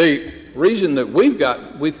 The reason that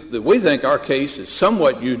we think our case is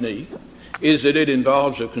somewhat unique is that it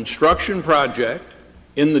involves a construction project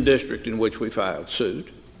in the district in which we filed suit.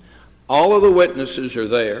 All of the witnesses are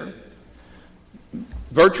there.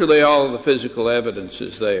 Virtually all of the physical evidence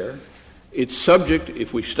is there. It's subject,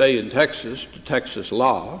 if we stay in Texas, to Texas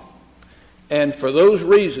law. And for those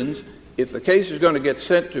reasons, if the case is going to get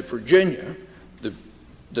sent to Virginia,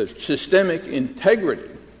 the systemic integrity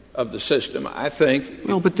of the system, I think.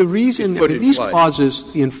 Well, but the reason these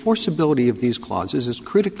clauses, the enforceability of these clauses is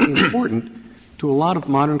critically important to a lot of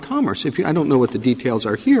modern commerce. I don't know what the details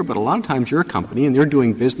are here, but a lot of times you're a company and they're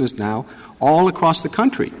doing business now all across the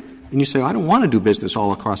country. And you say, I don't want to do business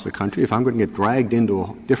all across the country. If I'm going to get dragged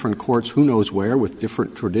into different courts, who knows where, with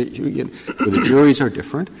different traditions, where the juries are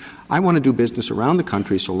different, I want to do business around the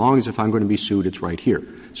country so long as if I'm going to be sued, it's right here.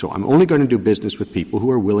 So I'm only going to do business with people who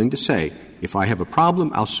are willing to say, if I have a problem,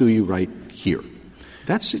 I'll sue you right here.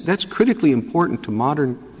 That's critically important to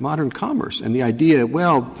modern commerce. And the idea,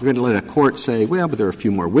 well, you're going to let a court say, well, but there are a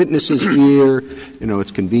few more witnesses here,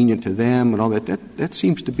 it's convenient to them and all that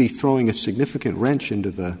seems to be throwing a significant wrench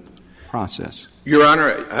into the process. Your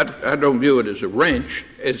Honor, I don't view it as a wrench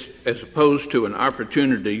as opposed to an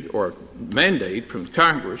opportunity or mandate from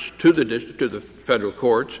Congress to the federal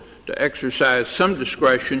courts to exercise some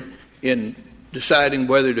discretion in deciding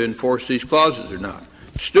whether to enforce these clauses or not.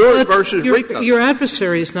 Stewart versus RICO. Your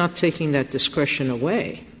adversary is not taking that discretion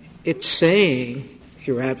away. It's saying,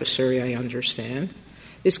 your adversary, I understand,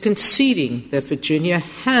 is conceding that Virginia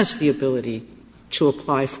has the ability to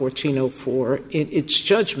apply 1404 in its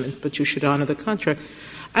judgment, but you should honor the contract.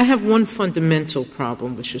 I have one fundamental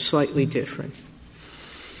problem, which is slightly different.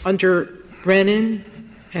 Under Brennan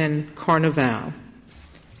and Carnival,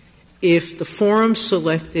 if the forum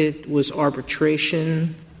selected was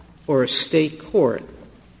arbitration or a state court,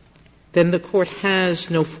 then the court has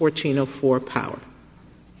no 1404 power.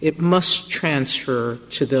 It must transfer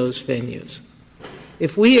to those venues.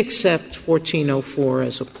 If we accept 1404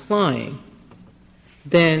 as applying,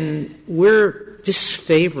 then we're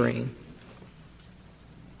disfavoring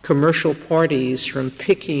commercial parties from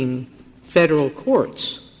picking federal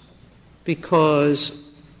courts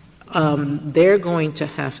because they're going to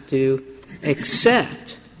have to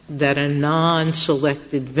accept that a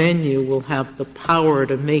non-selected venue will have the power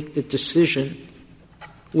to make the decision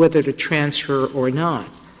whether to transfer or not.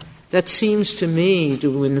 That seems to me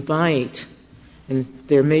to invite, and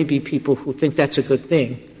there may be people who think that's a good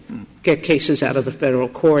thing, get cases out of the federal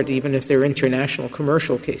court even if they're international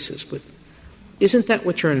commercial cases. But isn't that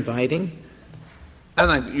what you're inviting?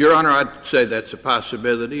 I think, Your Honor, I'd say that's a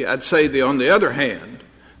possibility. I'd say, on the other hand,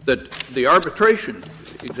 that the arbitration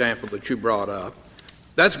example that you brought up,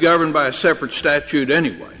 that's governed by a separate statute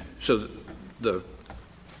anyway. So the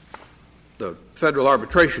Federal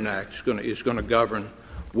Arbitration Act is going to govern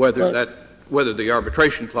whether the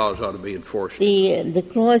arbitration clause ought to be enforced. The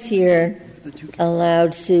clause here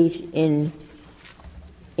allowed suit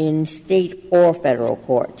in state or federal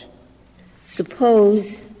court.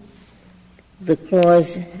 Suppose the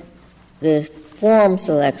forum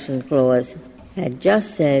selection clause had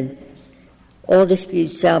just said all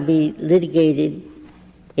disputes shall be litigated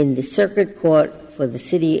in the circuit court for the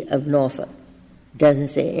city of Norfolk. Doesn't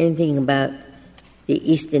say anything about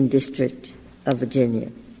the Eastern District of Virginia.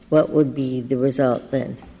 What would be the result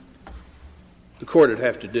then? The court would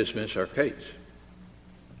have to dismiss our case.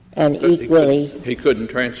 And equally, he couldn't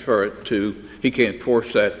transfer it he can't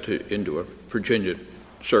force that into a Virginia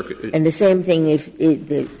circuit. And the same thing if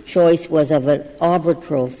the choice was of an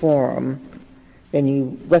arbitral forum, then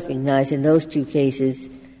you recognize in those two cases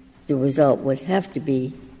the result would have to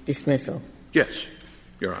be dismissal. Yes,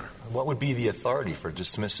 Your Honor. What would be the authority for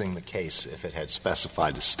dismissing the case if it had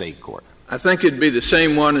specified a state court? I think it'd be the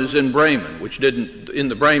same one as in Bremen, which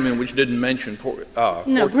didn't mention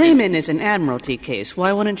No, Bremen is an admiralty case.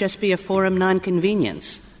 Why wouldn't it just be a forum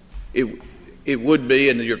nonconvenience? It would be,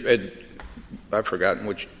 and I've forgotten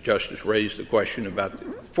which justice raised the question about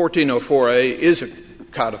 1404A is a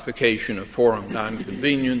codification of forum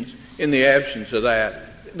nonconvenience. In the absence of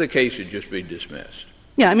that, the case would just be dismissed.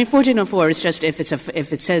 Yeah, I mean 1404 is just if it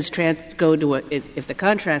says if the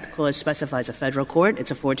contract clause specifies a federal court,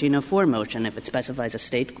 it's a 1404 motion. If it specifies a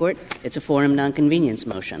state court, it's a forum nonconvenience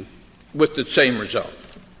motion. With the same result.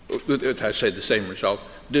 I say the same result.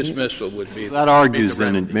 Dismissal would be. That argues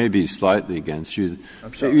then it may be slightly against you.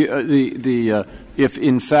 I'm sorry. If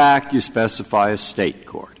in fact you specify a state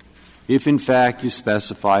court, if in fact you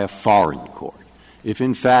specify a foreign court, if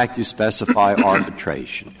in fact you specify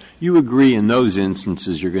arbitration, you agree in those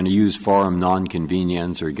instances you're going to use forum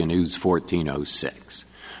nonconvenience or you're going to use 1406.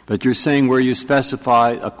 But you're saying where you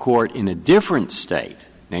specify a court in a different state,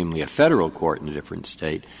 namely a federal court in a different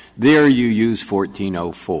state, there you use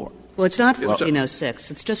 1404. Well, it's not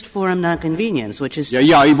 1406. It's just forum nonconvenience, which is...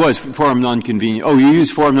 Yeah, it was forum nonconvenience. Oh, you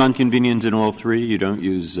use forum nonconvenience in all three? You don't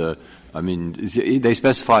use, they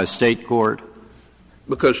specify a state court?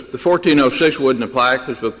 Because the 1406 wouldn't apply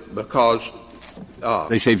because...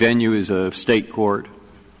 they say venue is a state court?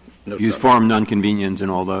 No, use forum nonconvenience in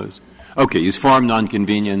all those? Okay, use forum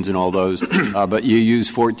nonconvenience and all those, but you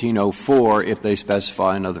use 1404 if they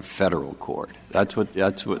specify another federal court. That's.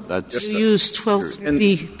 You use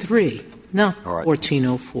 12b3, not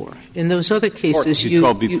 1404. In those other cases,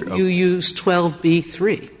 you use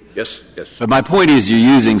 12b3. Yes. But my point is you're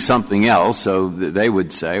using something else, so they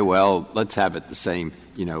would say, well, let's have it the same,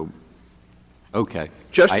 Okay.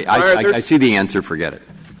 I see the answer. Forget it.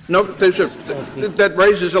 No, that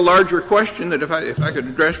raises a larger question that if I could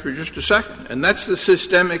address for just a second, and that's the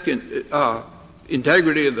systemic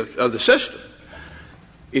integrity of the system.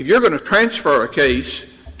 If you're going to transfer a case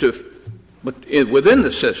within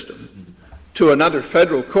the system to another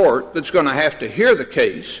federal court that's going to have to hear the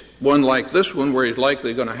case, one like this one where he's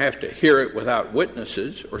likely going to have to hear it without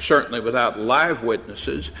witnesses or certainly without live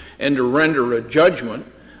witnesses, and to render a judgment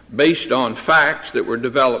based on facts that were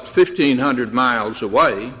developed 1,500 miles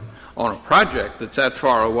away on a project that's that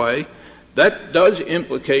far away, that does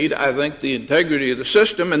implicate, I think, the integrity of the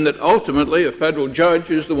system, and that ultimately a federal judge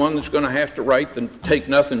is the one that's going to have to write the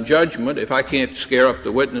take-nothing judgment if I can't scare up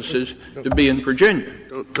the witnesses to be in Virginia.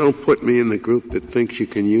 Don't put me in the group that thinks you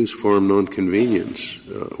can use forum nonconvenience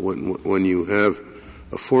when you have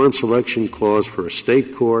a forum selection clause for a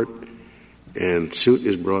state court and suit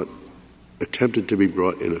is attempted to be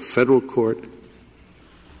brought in a federal court.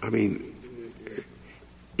 I mean,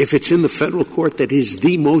 if it's in the federal court that is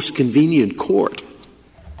the most convenient court,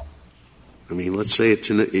 I mean, let's say it's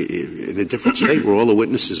in a different state where all the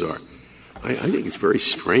witnesses are. I think it's very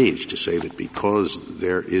strange to say that because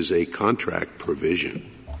there is a contract provision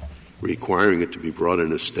requiring it to be brought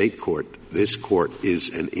in a state court, this court is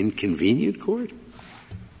an inconvenient court?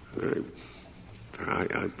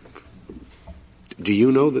 Do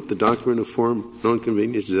you know that the doctrine of forum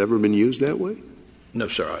nonconvenience has ever been used that way? No,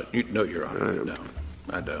 sir. No, Your Honor. No,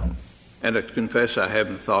 I don't. And I confess I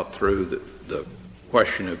haven't thought through the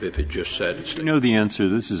question of if it just said it's. You know the answer.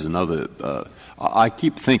 This is another. I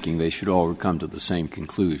keep thinking they should all come to the same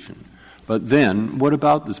conclusion. But then, what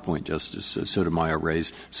about this point Justice Sotomayor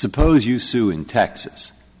raised? Suppose you sue in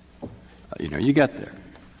Texas. You get there.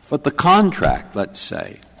 But the contract, let's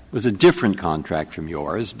say, was a different contract from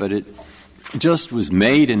yours, but it just was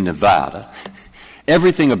made in Nevada.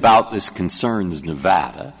 Everything about this concerns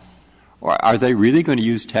Nevada. Or are they really going to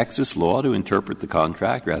use Texas law to interpret the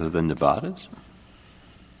contract rather than Nevada's?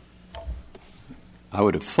 I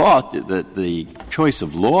would have thought that the choice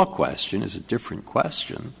of law question is a different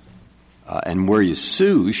question, and where you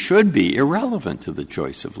sue should be irrelevant to the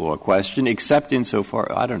choice of law question, except insofar,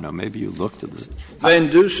 I don't know, maybe you looked at this. Van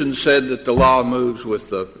Dusen said that the law moves with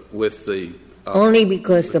the only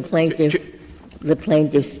because the plaintiff's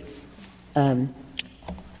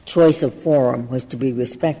choice of forum was to be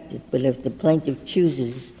respected. But if the plaintiff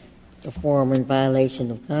chooses a forum in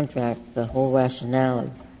violation of contract, the whole rationale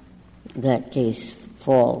of that case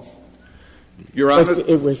falls. Your Honor,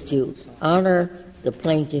 it was to honor the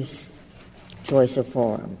plaintiff's choice of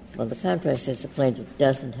forum. Well, the contract says the plaintiff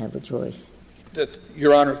doesn't have a choice.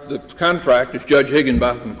 Your Honor, the contract, as Judge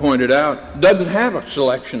Higginbotham pointed out, doesn't have a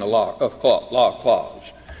selection of law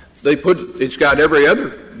clause. It's got every other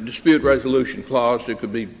dispute resolution clause that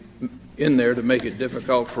could be in there to make it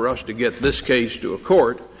difficult for us to get this case to a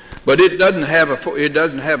court, but it doesn't have a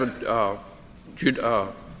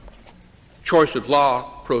choice of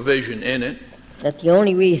law provision in it. That the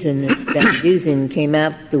only reason that Dusen came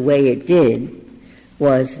out the way it did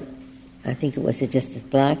was, I think it was Justice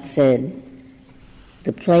Black said,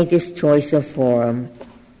 the plaintiff's choice of forum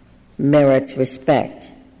merits respect.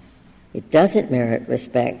 It doesn't merit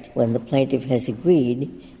respect when the plaintiff has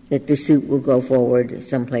agreed that the suit will go forward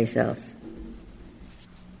someplace else.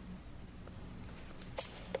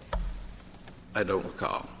 I don't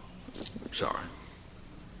recall. I'm sorry.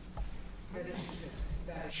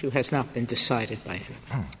 That issue has not been decided by him.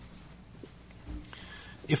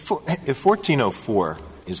 If 1404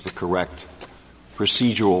 is the correct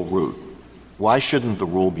procedural route, why shouldn't the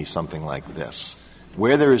rule be something like this?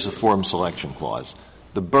 Where there is a forum selection clause,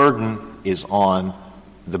 the burden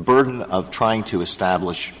of trying to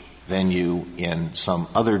establish venue in some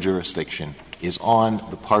other jurisdiction is on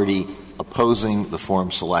the party opposing the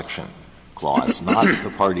forum selection clause, not the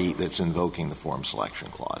party that's invoking the forum selection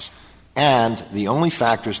clause. And the only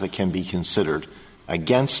factors that can be considered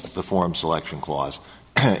against the forum selection clause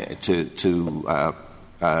to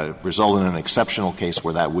result in an exceptional case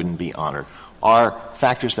where that wouldn't be honored are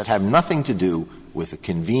factors that have nothing to do with the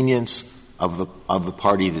convenience of the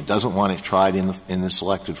party that doesn't want it tried in the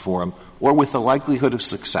selected forum, or with the likelihood of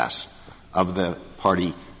success of the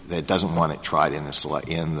party that doesn't want it tried in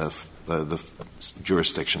the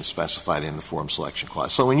jurisdiction specified in the forum selection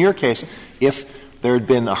clause. So in your case, if there had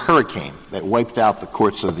been a hurricane that wiped out the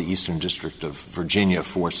courts of the Eastern District of Virginia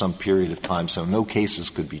for some period of time, so no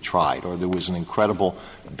cases could be tried, or there was an incredible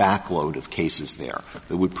backload of cases there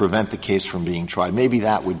that would prevent the case from being tried. Maybe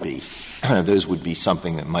that would be those would be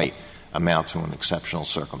something that might amount to an exceptional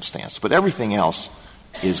circumstance. But everything else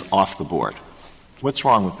is off the board. What's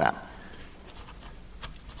wrong with that?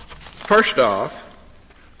 First off,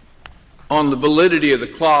 on the validity of the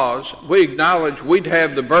clause, we acknowledge we'd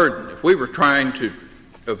have the burden. If we were trying to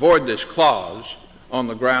avoid this clause on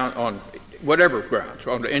the ground, on whatever grounds,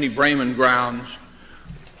 on any Brayman grounds,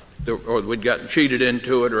 or we'd gotten cheated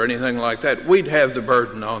into it or anything like that, we'd have the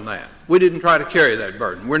burden on that. We didn't try to carry that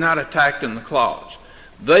burden. We're not attacking the clause.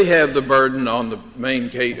 They have the burden on the main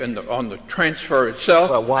case and on the transfer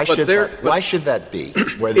itself. Well, why should that be,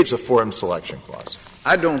 where there's a forum selection clause?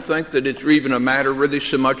 I don't think that it's even a matter really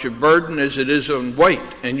so much of burden as it is on weight.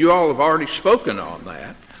 And you all have already spoken on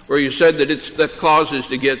that, where you said that that clause is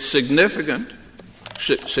to get significant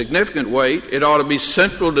weight. It ought to be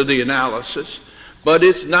central to the analysis, but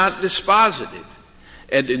it's not dispositive.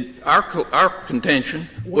 And our contention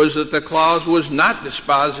was that the clause was not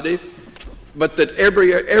dispositive, but that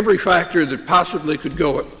every factor that possibly could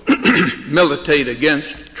go militate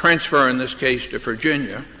against transferring this case to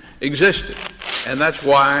Virginia existed. And that's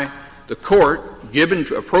why the court, given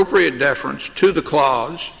appropriate deference to the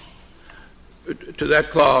clause, to that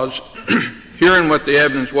clause, hearing what the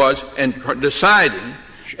evidence was and deciding.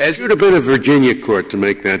 It should have been a Virginia court to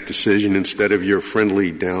make that decision instead of your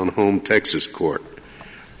friendly down-home Texas court.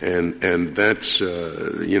 And that's,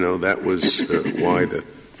 that was why the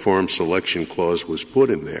forum selection clause was put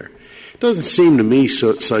in there. It doesn't seem to me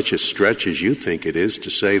such a stretch as you think it is to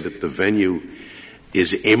say that the venue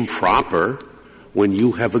is improper when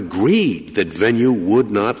you have agreed that venue would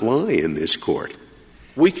not lie in this court.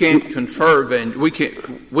 We can't confer venue. We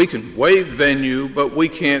can waive venue, but we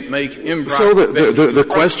can't make improper So venue. the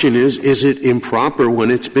question is it improper when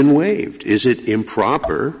it's been waived? Is it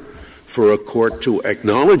improper for a court to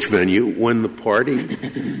acknowledge venue when the party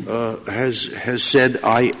has said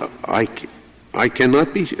I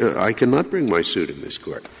cannot bring my suit in this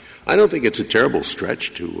court? I don't think it's a terrible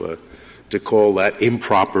stretch to call that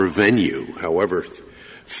improper venue. However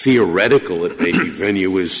theoretical it may be,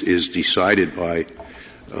 venue is decided by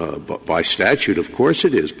statute. Of course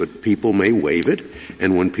it is, but people may waive it,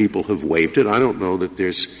 and when people have waived it, I don't know that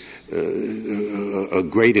there's a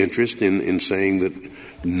great interest in saying that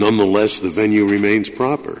nonetheless the venue remains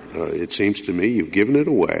proper. It seems to me you've given it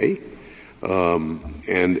away,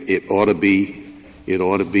 and it ought to be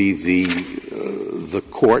the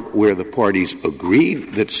court where the parties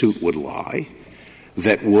agreed that suit would lie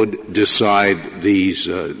that would decide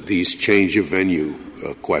these change of venue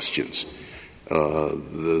questions.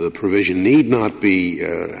 The provision need not be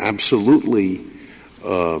absolutely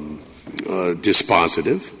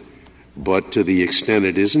dispositive, but to the extent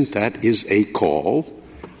it isn't, that is a call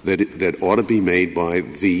that ought to be made by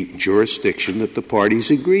the jurisdiction that the parties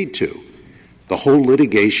agreed to. The whole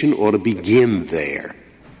litigation ought to begin there.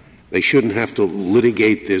 They shouldn't have to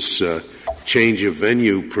litigate this change of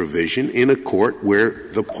venue provision in a court where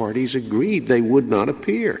the parties agreed they would not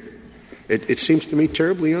appear. It seems to me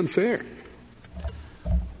terribly unfair.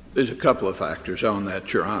 There's a couple of factors on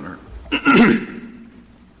that, Your Honor.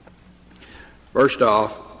 First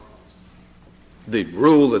off, the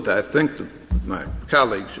rule that I think my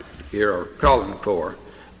colleagues here are calling for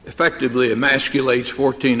effectively emasculates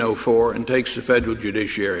 1404 and takes the federal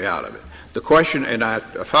judiciary out of it. The question, and I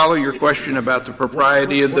follow your question about the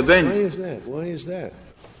propriety of the venue. Why is that?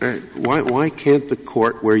 Why can't the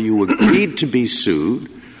court where you agreed to be sued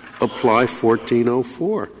apply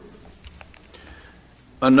 1404?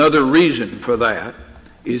 Another reason for that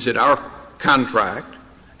is that our contract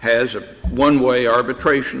has a one-way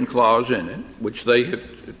arbitration clause in it, which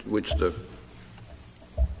the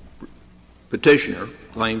petitioner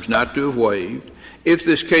claims not to have waived. If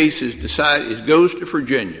this case is decided, it goes to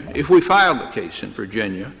Virginia. If we file the case in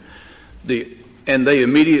Virginia, and they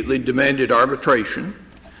immediately demanded arbitration,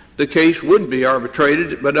 the case would be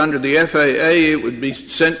arbitrated, but under the FAA, it would be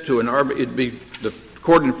sent to the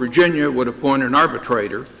court in Virginia would appoint an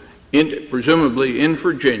arbitrator, presumably in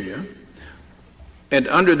Virginia. And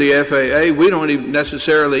under the FAA, we don't even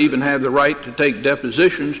necessarily even have the right to take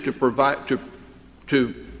depositions to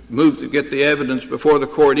get the evidence before the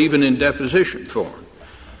court, even in deposition form.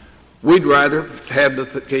 We'd rather have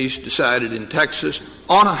the case decided in Texas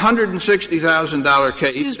on a $160,000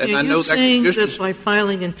 case. Excuse me, and I are know you saying that by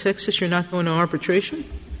filing in Texas you're not going to arbitration?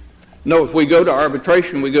 No, if we go to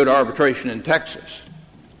arbitration, we go to arbitration in Texas.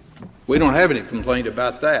 We don't have any complaint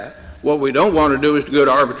about that. What we don't want to do is to go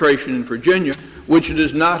to arbitration in Virginia which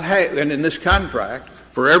does not have, and in this contract,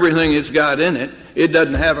 for everything it's got in it, it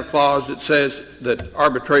doesn't have a clause that says that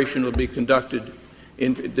arbitration will be conducted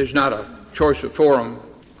there's not a choice of forum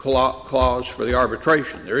clause for the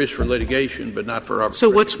arbitration. There is for litigation, but not for arbitration. So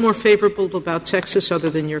what's more favorable about Texas other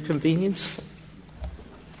than your convenience?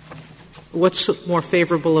 What's more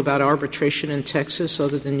favorable about arbitration in Texas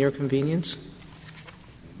other than your convenience?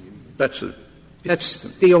 That's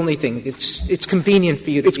the only thing. It's convenient for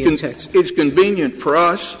you to be in Texas. It's convenient for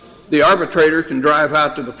us. The arbitrator can drive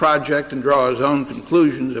out to the project and draw his own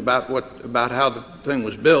conclusions about how the thing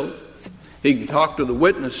was built. He can talk to the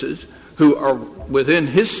witnesses who are within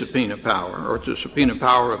his subpoena power, or the subpoena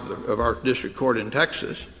power of our district court in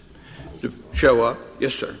Texas, to show up.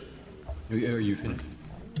 Yes, sir. Are you finished?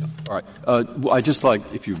 All right. I'd just like,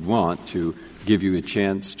 if you want, to give you a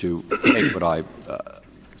chance to take what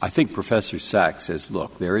I think Professor Sachs says,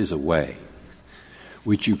 look, there is a way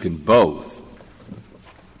which you can both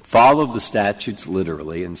follow the statutes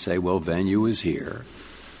literally and say, well, venue is here,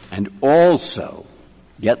 and also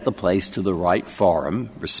get the place to the right forum,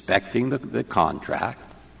 respecting the contract.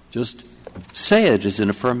 Just say it as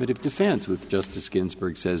an affirmative defense. With Justice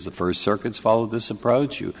Ginsburg says the First Circuit's followed this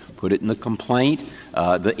approach. You put it in the complaint,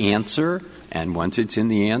 the answer, and once it's in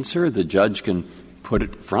the answer, the judge can put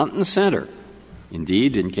it front and center.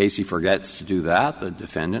 Indeed, in case he forgets to do that, the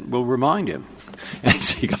defendant will remind him. And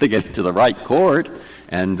so you've got to get it to the right court,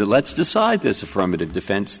 and let's decide this affirmative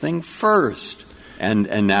defense thing first.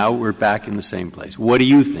 And now we're back in the same place. What do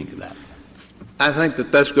you think of that? I think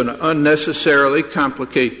that that's going to unnecessarily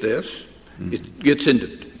complicate this. Mm-hmm.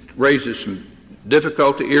 It raises some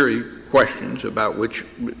difficult-eerie questions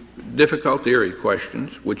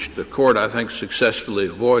which the court, I think, successfully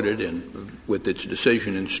avoided with its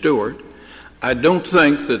decision in Stewart. I don't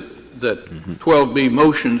think that 12B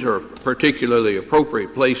motions are particularly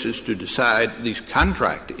appropriate places to decide these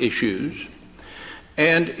contract issues.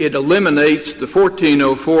 And it eliminates the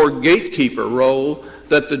 1404 gatekeeper role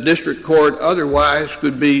that the district court otherwise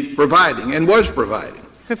could be providing and was providing.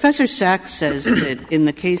 Professor Sachs says that in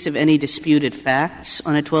the case of any disputed facts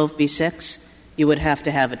on a 12B6, you would have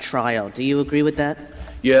to have a trial. Do you agree with that?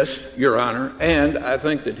 Yes, Your Honor. And I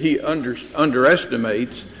think that he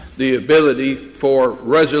underestimates the ability for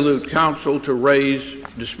resolute counsel to raise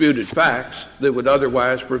disputed facts that would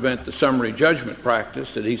otherwise prevent the summary judgment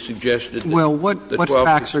practice that he suggested. Well, what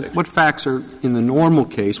facts are in the normal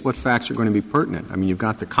case? What facts are going to be pertinent? I mean, you've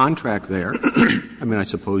got the contract there. I mean, I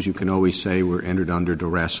suppose you can always say we're entered under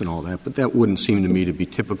duress and all that, but that wouldn't seem to me to be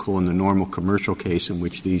typical in the normal commercial case in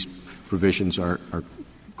which these provisions are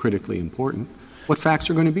critically important. What facts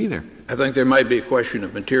are going to be there? I think there might be a question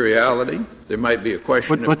of materiality. There might be a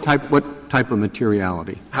question what type of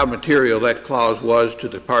materiality? How material that clause was to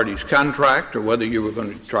the party's contract, or whether you were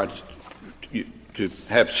going to try to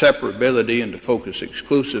have separability and to focus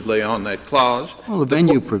exclusively on that clause. Well, the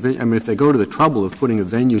venue provision, I mean, if they go to the trouble of putting a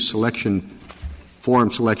venue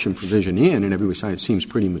forum selection provision in, and everybody says it seems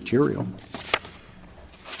pretty material.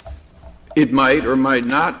 It might or might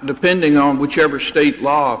not, depending on whichever state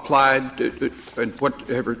law applied and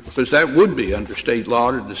whatever, because that would be under state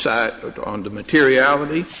law to decide on the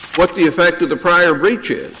materiality, what the effect of the prior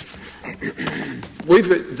breach is.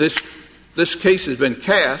 This case has been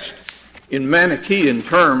cast in Manichaean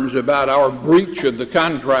terms about our breach of the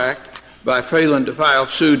contract by failing to file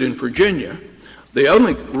suit in Virginia. The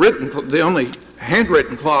only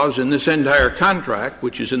handwritten clause in this entire contract,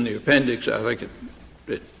 which is in the appendix, I think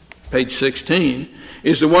at page 16,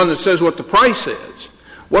 is the one that says what the price is.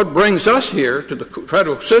 What brings us here to the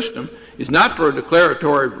federal system is not for a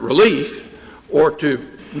declaratory relief or to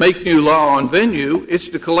make new law on venue. It's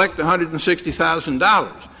to collect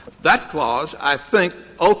 $160,000. That clause, I think,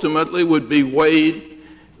 ultimately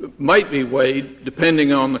might be weighed,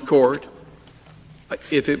 depending on the court,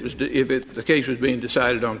 if the case was being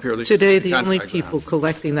decided on purely today. The only people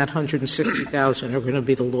collecting that $160,000 are going to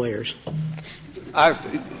be the lawyers.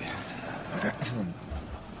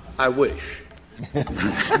 I wish.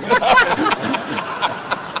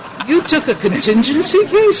 You took a contingency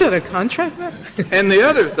case at a contract matter? And the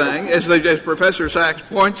other thing, as Professor Sachs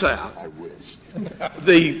points out,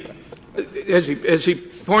 as he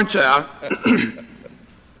points out,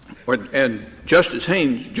 and Judge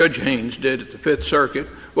Haynes did at the Fifth Circuit,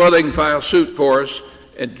 well, they can file suit for us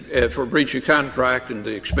for breach of contract and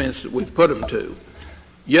the expense that we've put them to.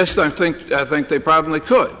 Yes, I think they probably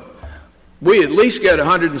could. We at least get a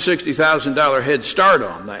 $160,000 head start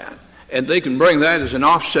on that, and they can bring that as an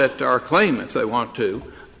offset to our claim if they want to.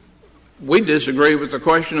 We disagree with the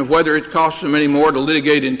question of whether it costs them any more to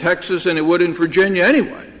litigate in Texas than it would in Virginia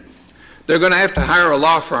anyway. They're going to have to hire a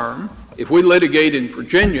law firm. If we litigate in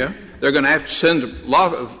Virginia, they're going to have to send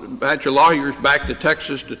a batch of lawyers back to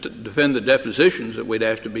Texas to defend the depositions that we'd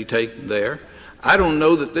have to be taken there. I don't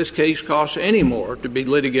know that this case costs any more to be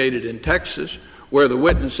litigated in Texas, where the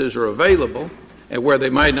witnesses are available and where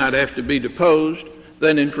they might not have to be deposed,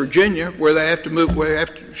 than in Virginia, where they have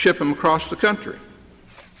to ship them across the country.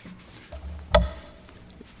 If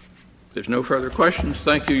there's no further questions,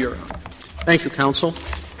 thank you, Your Honor. Thank you, counsel.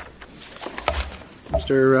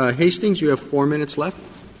 Mr. Hastings, you have 4 minutes left.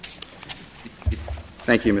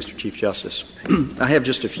 Thank you, Mr. Chief Justice. I have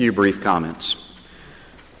just a few brief comments.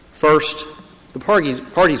 First, the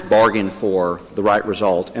parties bargained for the right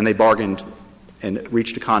result, and they bargained and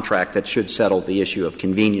reached a contract that should settle the issue of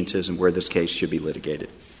conveniences and where this case should be litigated.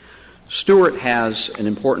 Stewart has an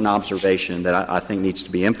important observation that I think needs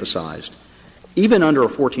to be emphasized. Even under a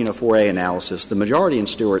 1404A analysis, the majority in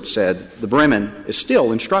Stewart said the Bremen is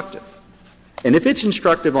still instructive. And if it's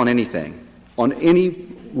instructive on anything, on any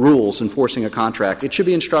rules enforcing a contract, it should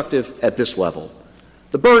be instructive at this level.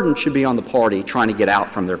 The burden should be on the party trying to get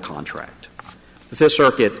out from their contract. The Fifth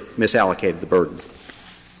Circuit misallocated the burden.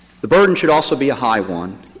 The burden should also be a high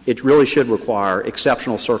one. It really should require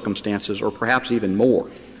exceptional circumstances or perhaps even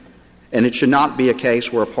more. And it should not be a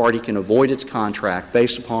case where a party can avoid its contract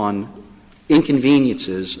based upon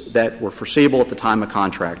inconveniences that were foreseeable at the time of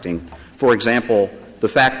contracting. For example, the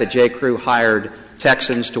fact that J. Crew hired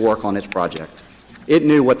Texans to work on its project. It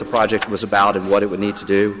knew what the project was about and what it would need to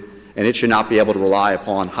do, and it should not be able to rely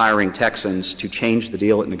upon hiring Texans to change the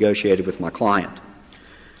deal it negotiated with my client.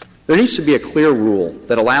 There needs to be a clear rule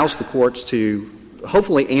that allows the courts to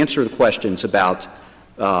hopefully answer the questions about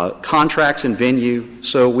contracts and venue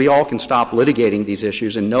so we all can stop litigating these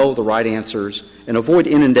issues and know the right answers and avoid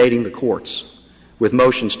inundating the courts with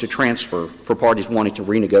motions to transfer for parties wanting to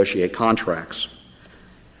renegotiate contracts.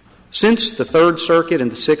 Since the Third Circuit and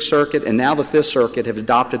the Sixth Circuit and now the Fifth Circuit have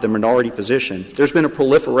adopted the minority position, there's been a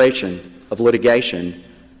proliferation of litigation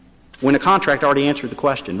when a contract already answered the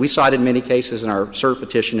question. We cited many cases in our cert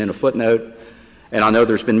petition in a footnote, and I know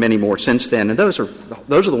there's been many more since then, and those are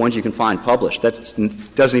the ones you can find published. That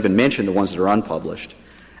doesn't even mention the ones that are unpublished.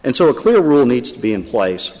 And so a clear rule needs to be in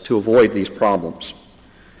place to avoid these problems.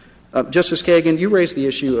 Justice Kagan, you raised the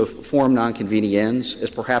issue of forum nonconveniens as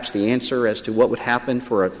perhaps the answer as to what would happen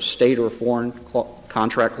for a state or a foreign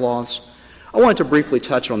contract clause. I wanted to briefly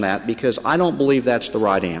touch on that because I don't believe that's the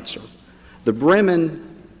right answer. The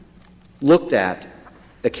Bremen looked at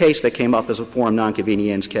a case that came up as a forum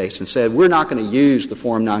nonconveniens case and said, we're not going to use the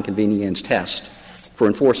forum nonconveniens test for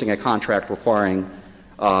enforcing a contract requiring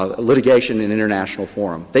litigation in international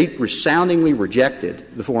forum. They resoundingly rejected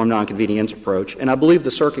the forum nonconveniens approach, and I believe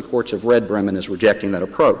the circuit courts have read Bremen as rejecting that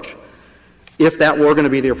approach. If that were going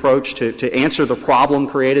to be the approach to answer the problem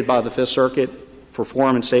created by the Fifth Circuit for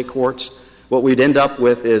forum and state courts, what we'd end up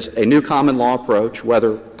with is a new common law approach,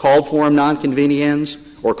 whether called forum nonconveniens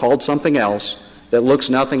or called something else, that looks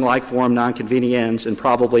nothing like forum nonconveniens and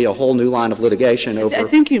probably a whole new line of litigation over. I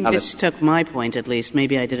think you mistook my point, at least.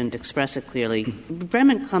 Maybe I didn't express it clearly.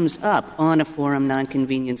 Bremen comes up on a forum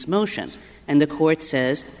nonconvenience motion, and the court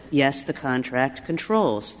says, yes, the contract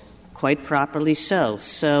controls, quite properly so.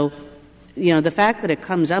 So, the fact that it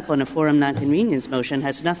comes up on a forum nonconvenience motion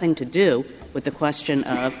has nothing to do with the question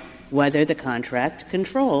of whether the contract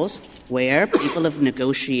controls, where people have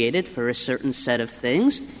negotiated for a certain set of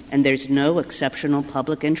things, and there's no exceptional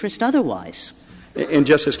public interest otherwise. And,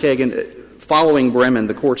 Justice Kagan, following Bremen,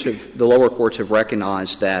 the lower courts have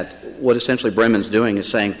recognized that what essentially Bremen's doing is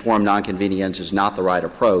saying forum nonconvenience is not the right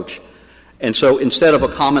approach. And so instead of a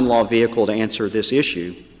common law vehicle to answer this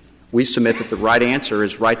issue, we submit that the right answer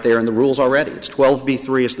is right there in the rules already. It's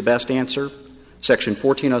 12b3 is the best answer. Section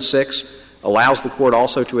 1406 allows the court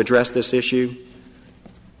also to address this issue.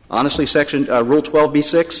 Honestly, Rule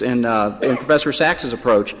 12b6 in Professor Sachs's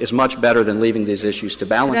approach is much better than leaving these issues to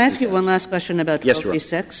balance. Can I ask you one last question about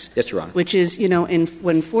 12b6? Yes, Your Honor. Which is, when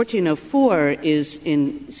 1404 is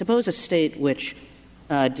suppose a state which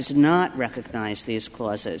does not recognize these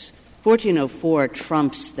clauses, 1404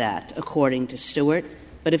 trumps that, according to Stewart.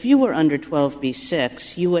 But if you were under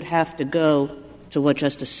 12b6, you would have to go to what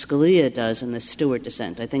Justice Scalia does in the Stewart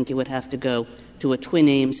dissent. I think you would have to go to a twin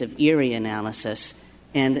aims of Erie analysis.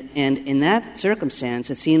 And in that circumstance,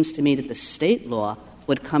 it seems to me that the state law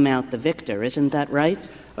would come out the victor. Isn't that right?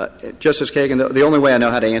 Justice Kagan, the only way I know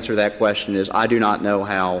how to answer that question is I do not know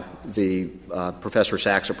how the Professor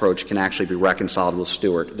Sachs approach can actually be reconciled with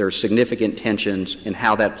Stewart. There are significant tensions, and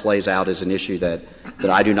how that plays out is an issue that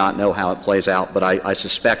I do not know how it plays out, but I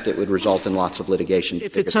suspect it would result in lots of litigation.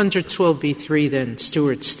 If it's under 12b-3, then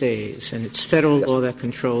Stewart stays, and it's federal law that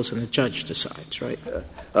controls, and the judge decides, right?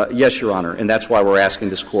 Yes, Your Honor, and that's why we're asking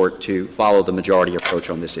this Court to follow the majority approach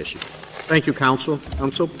on this issue. Thank you, counsel.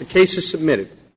 The case is submitted.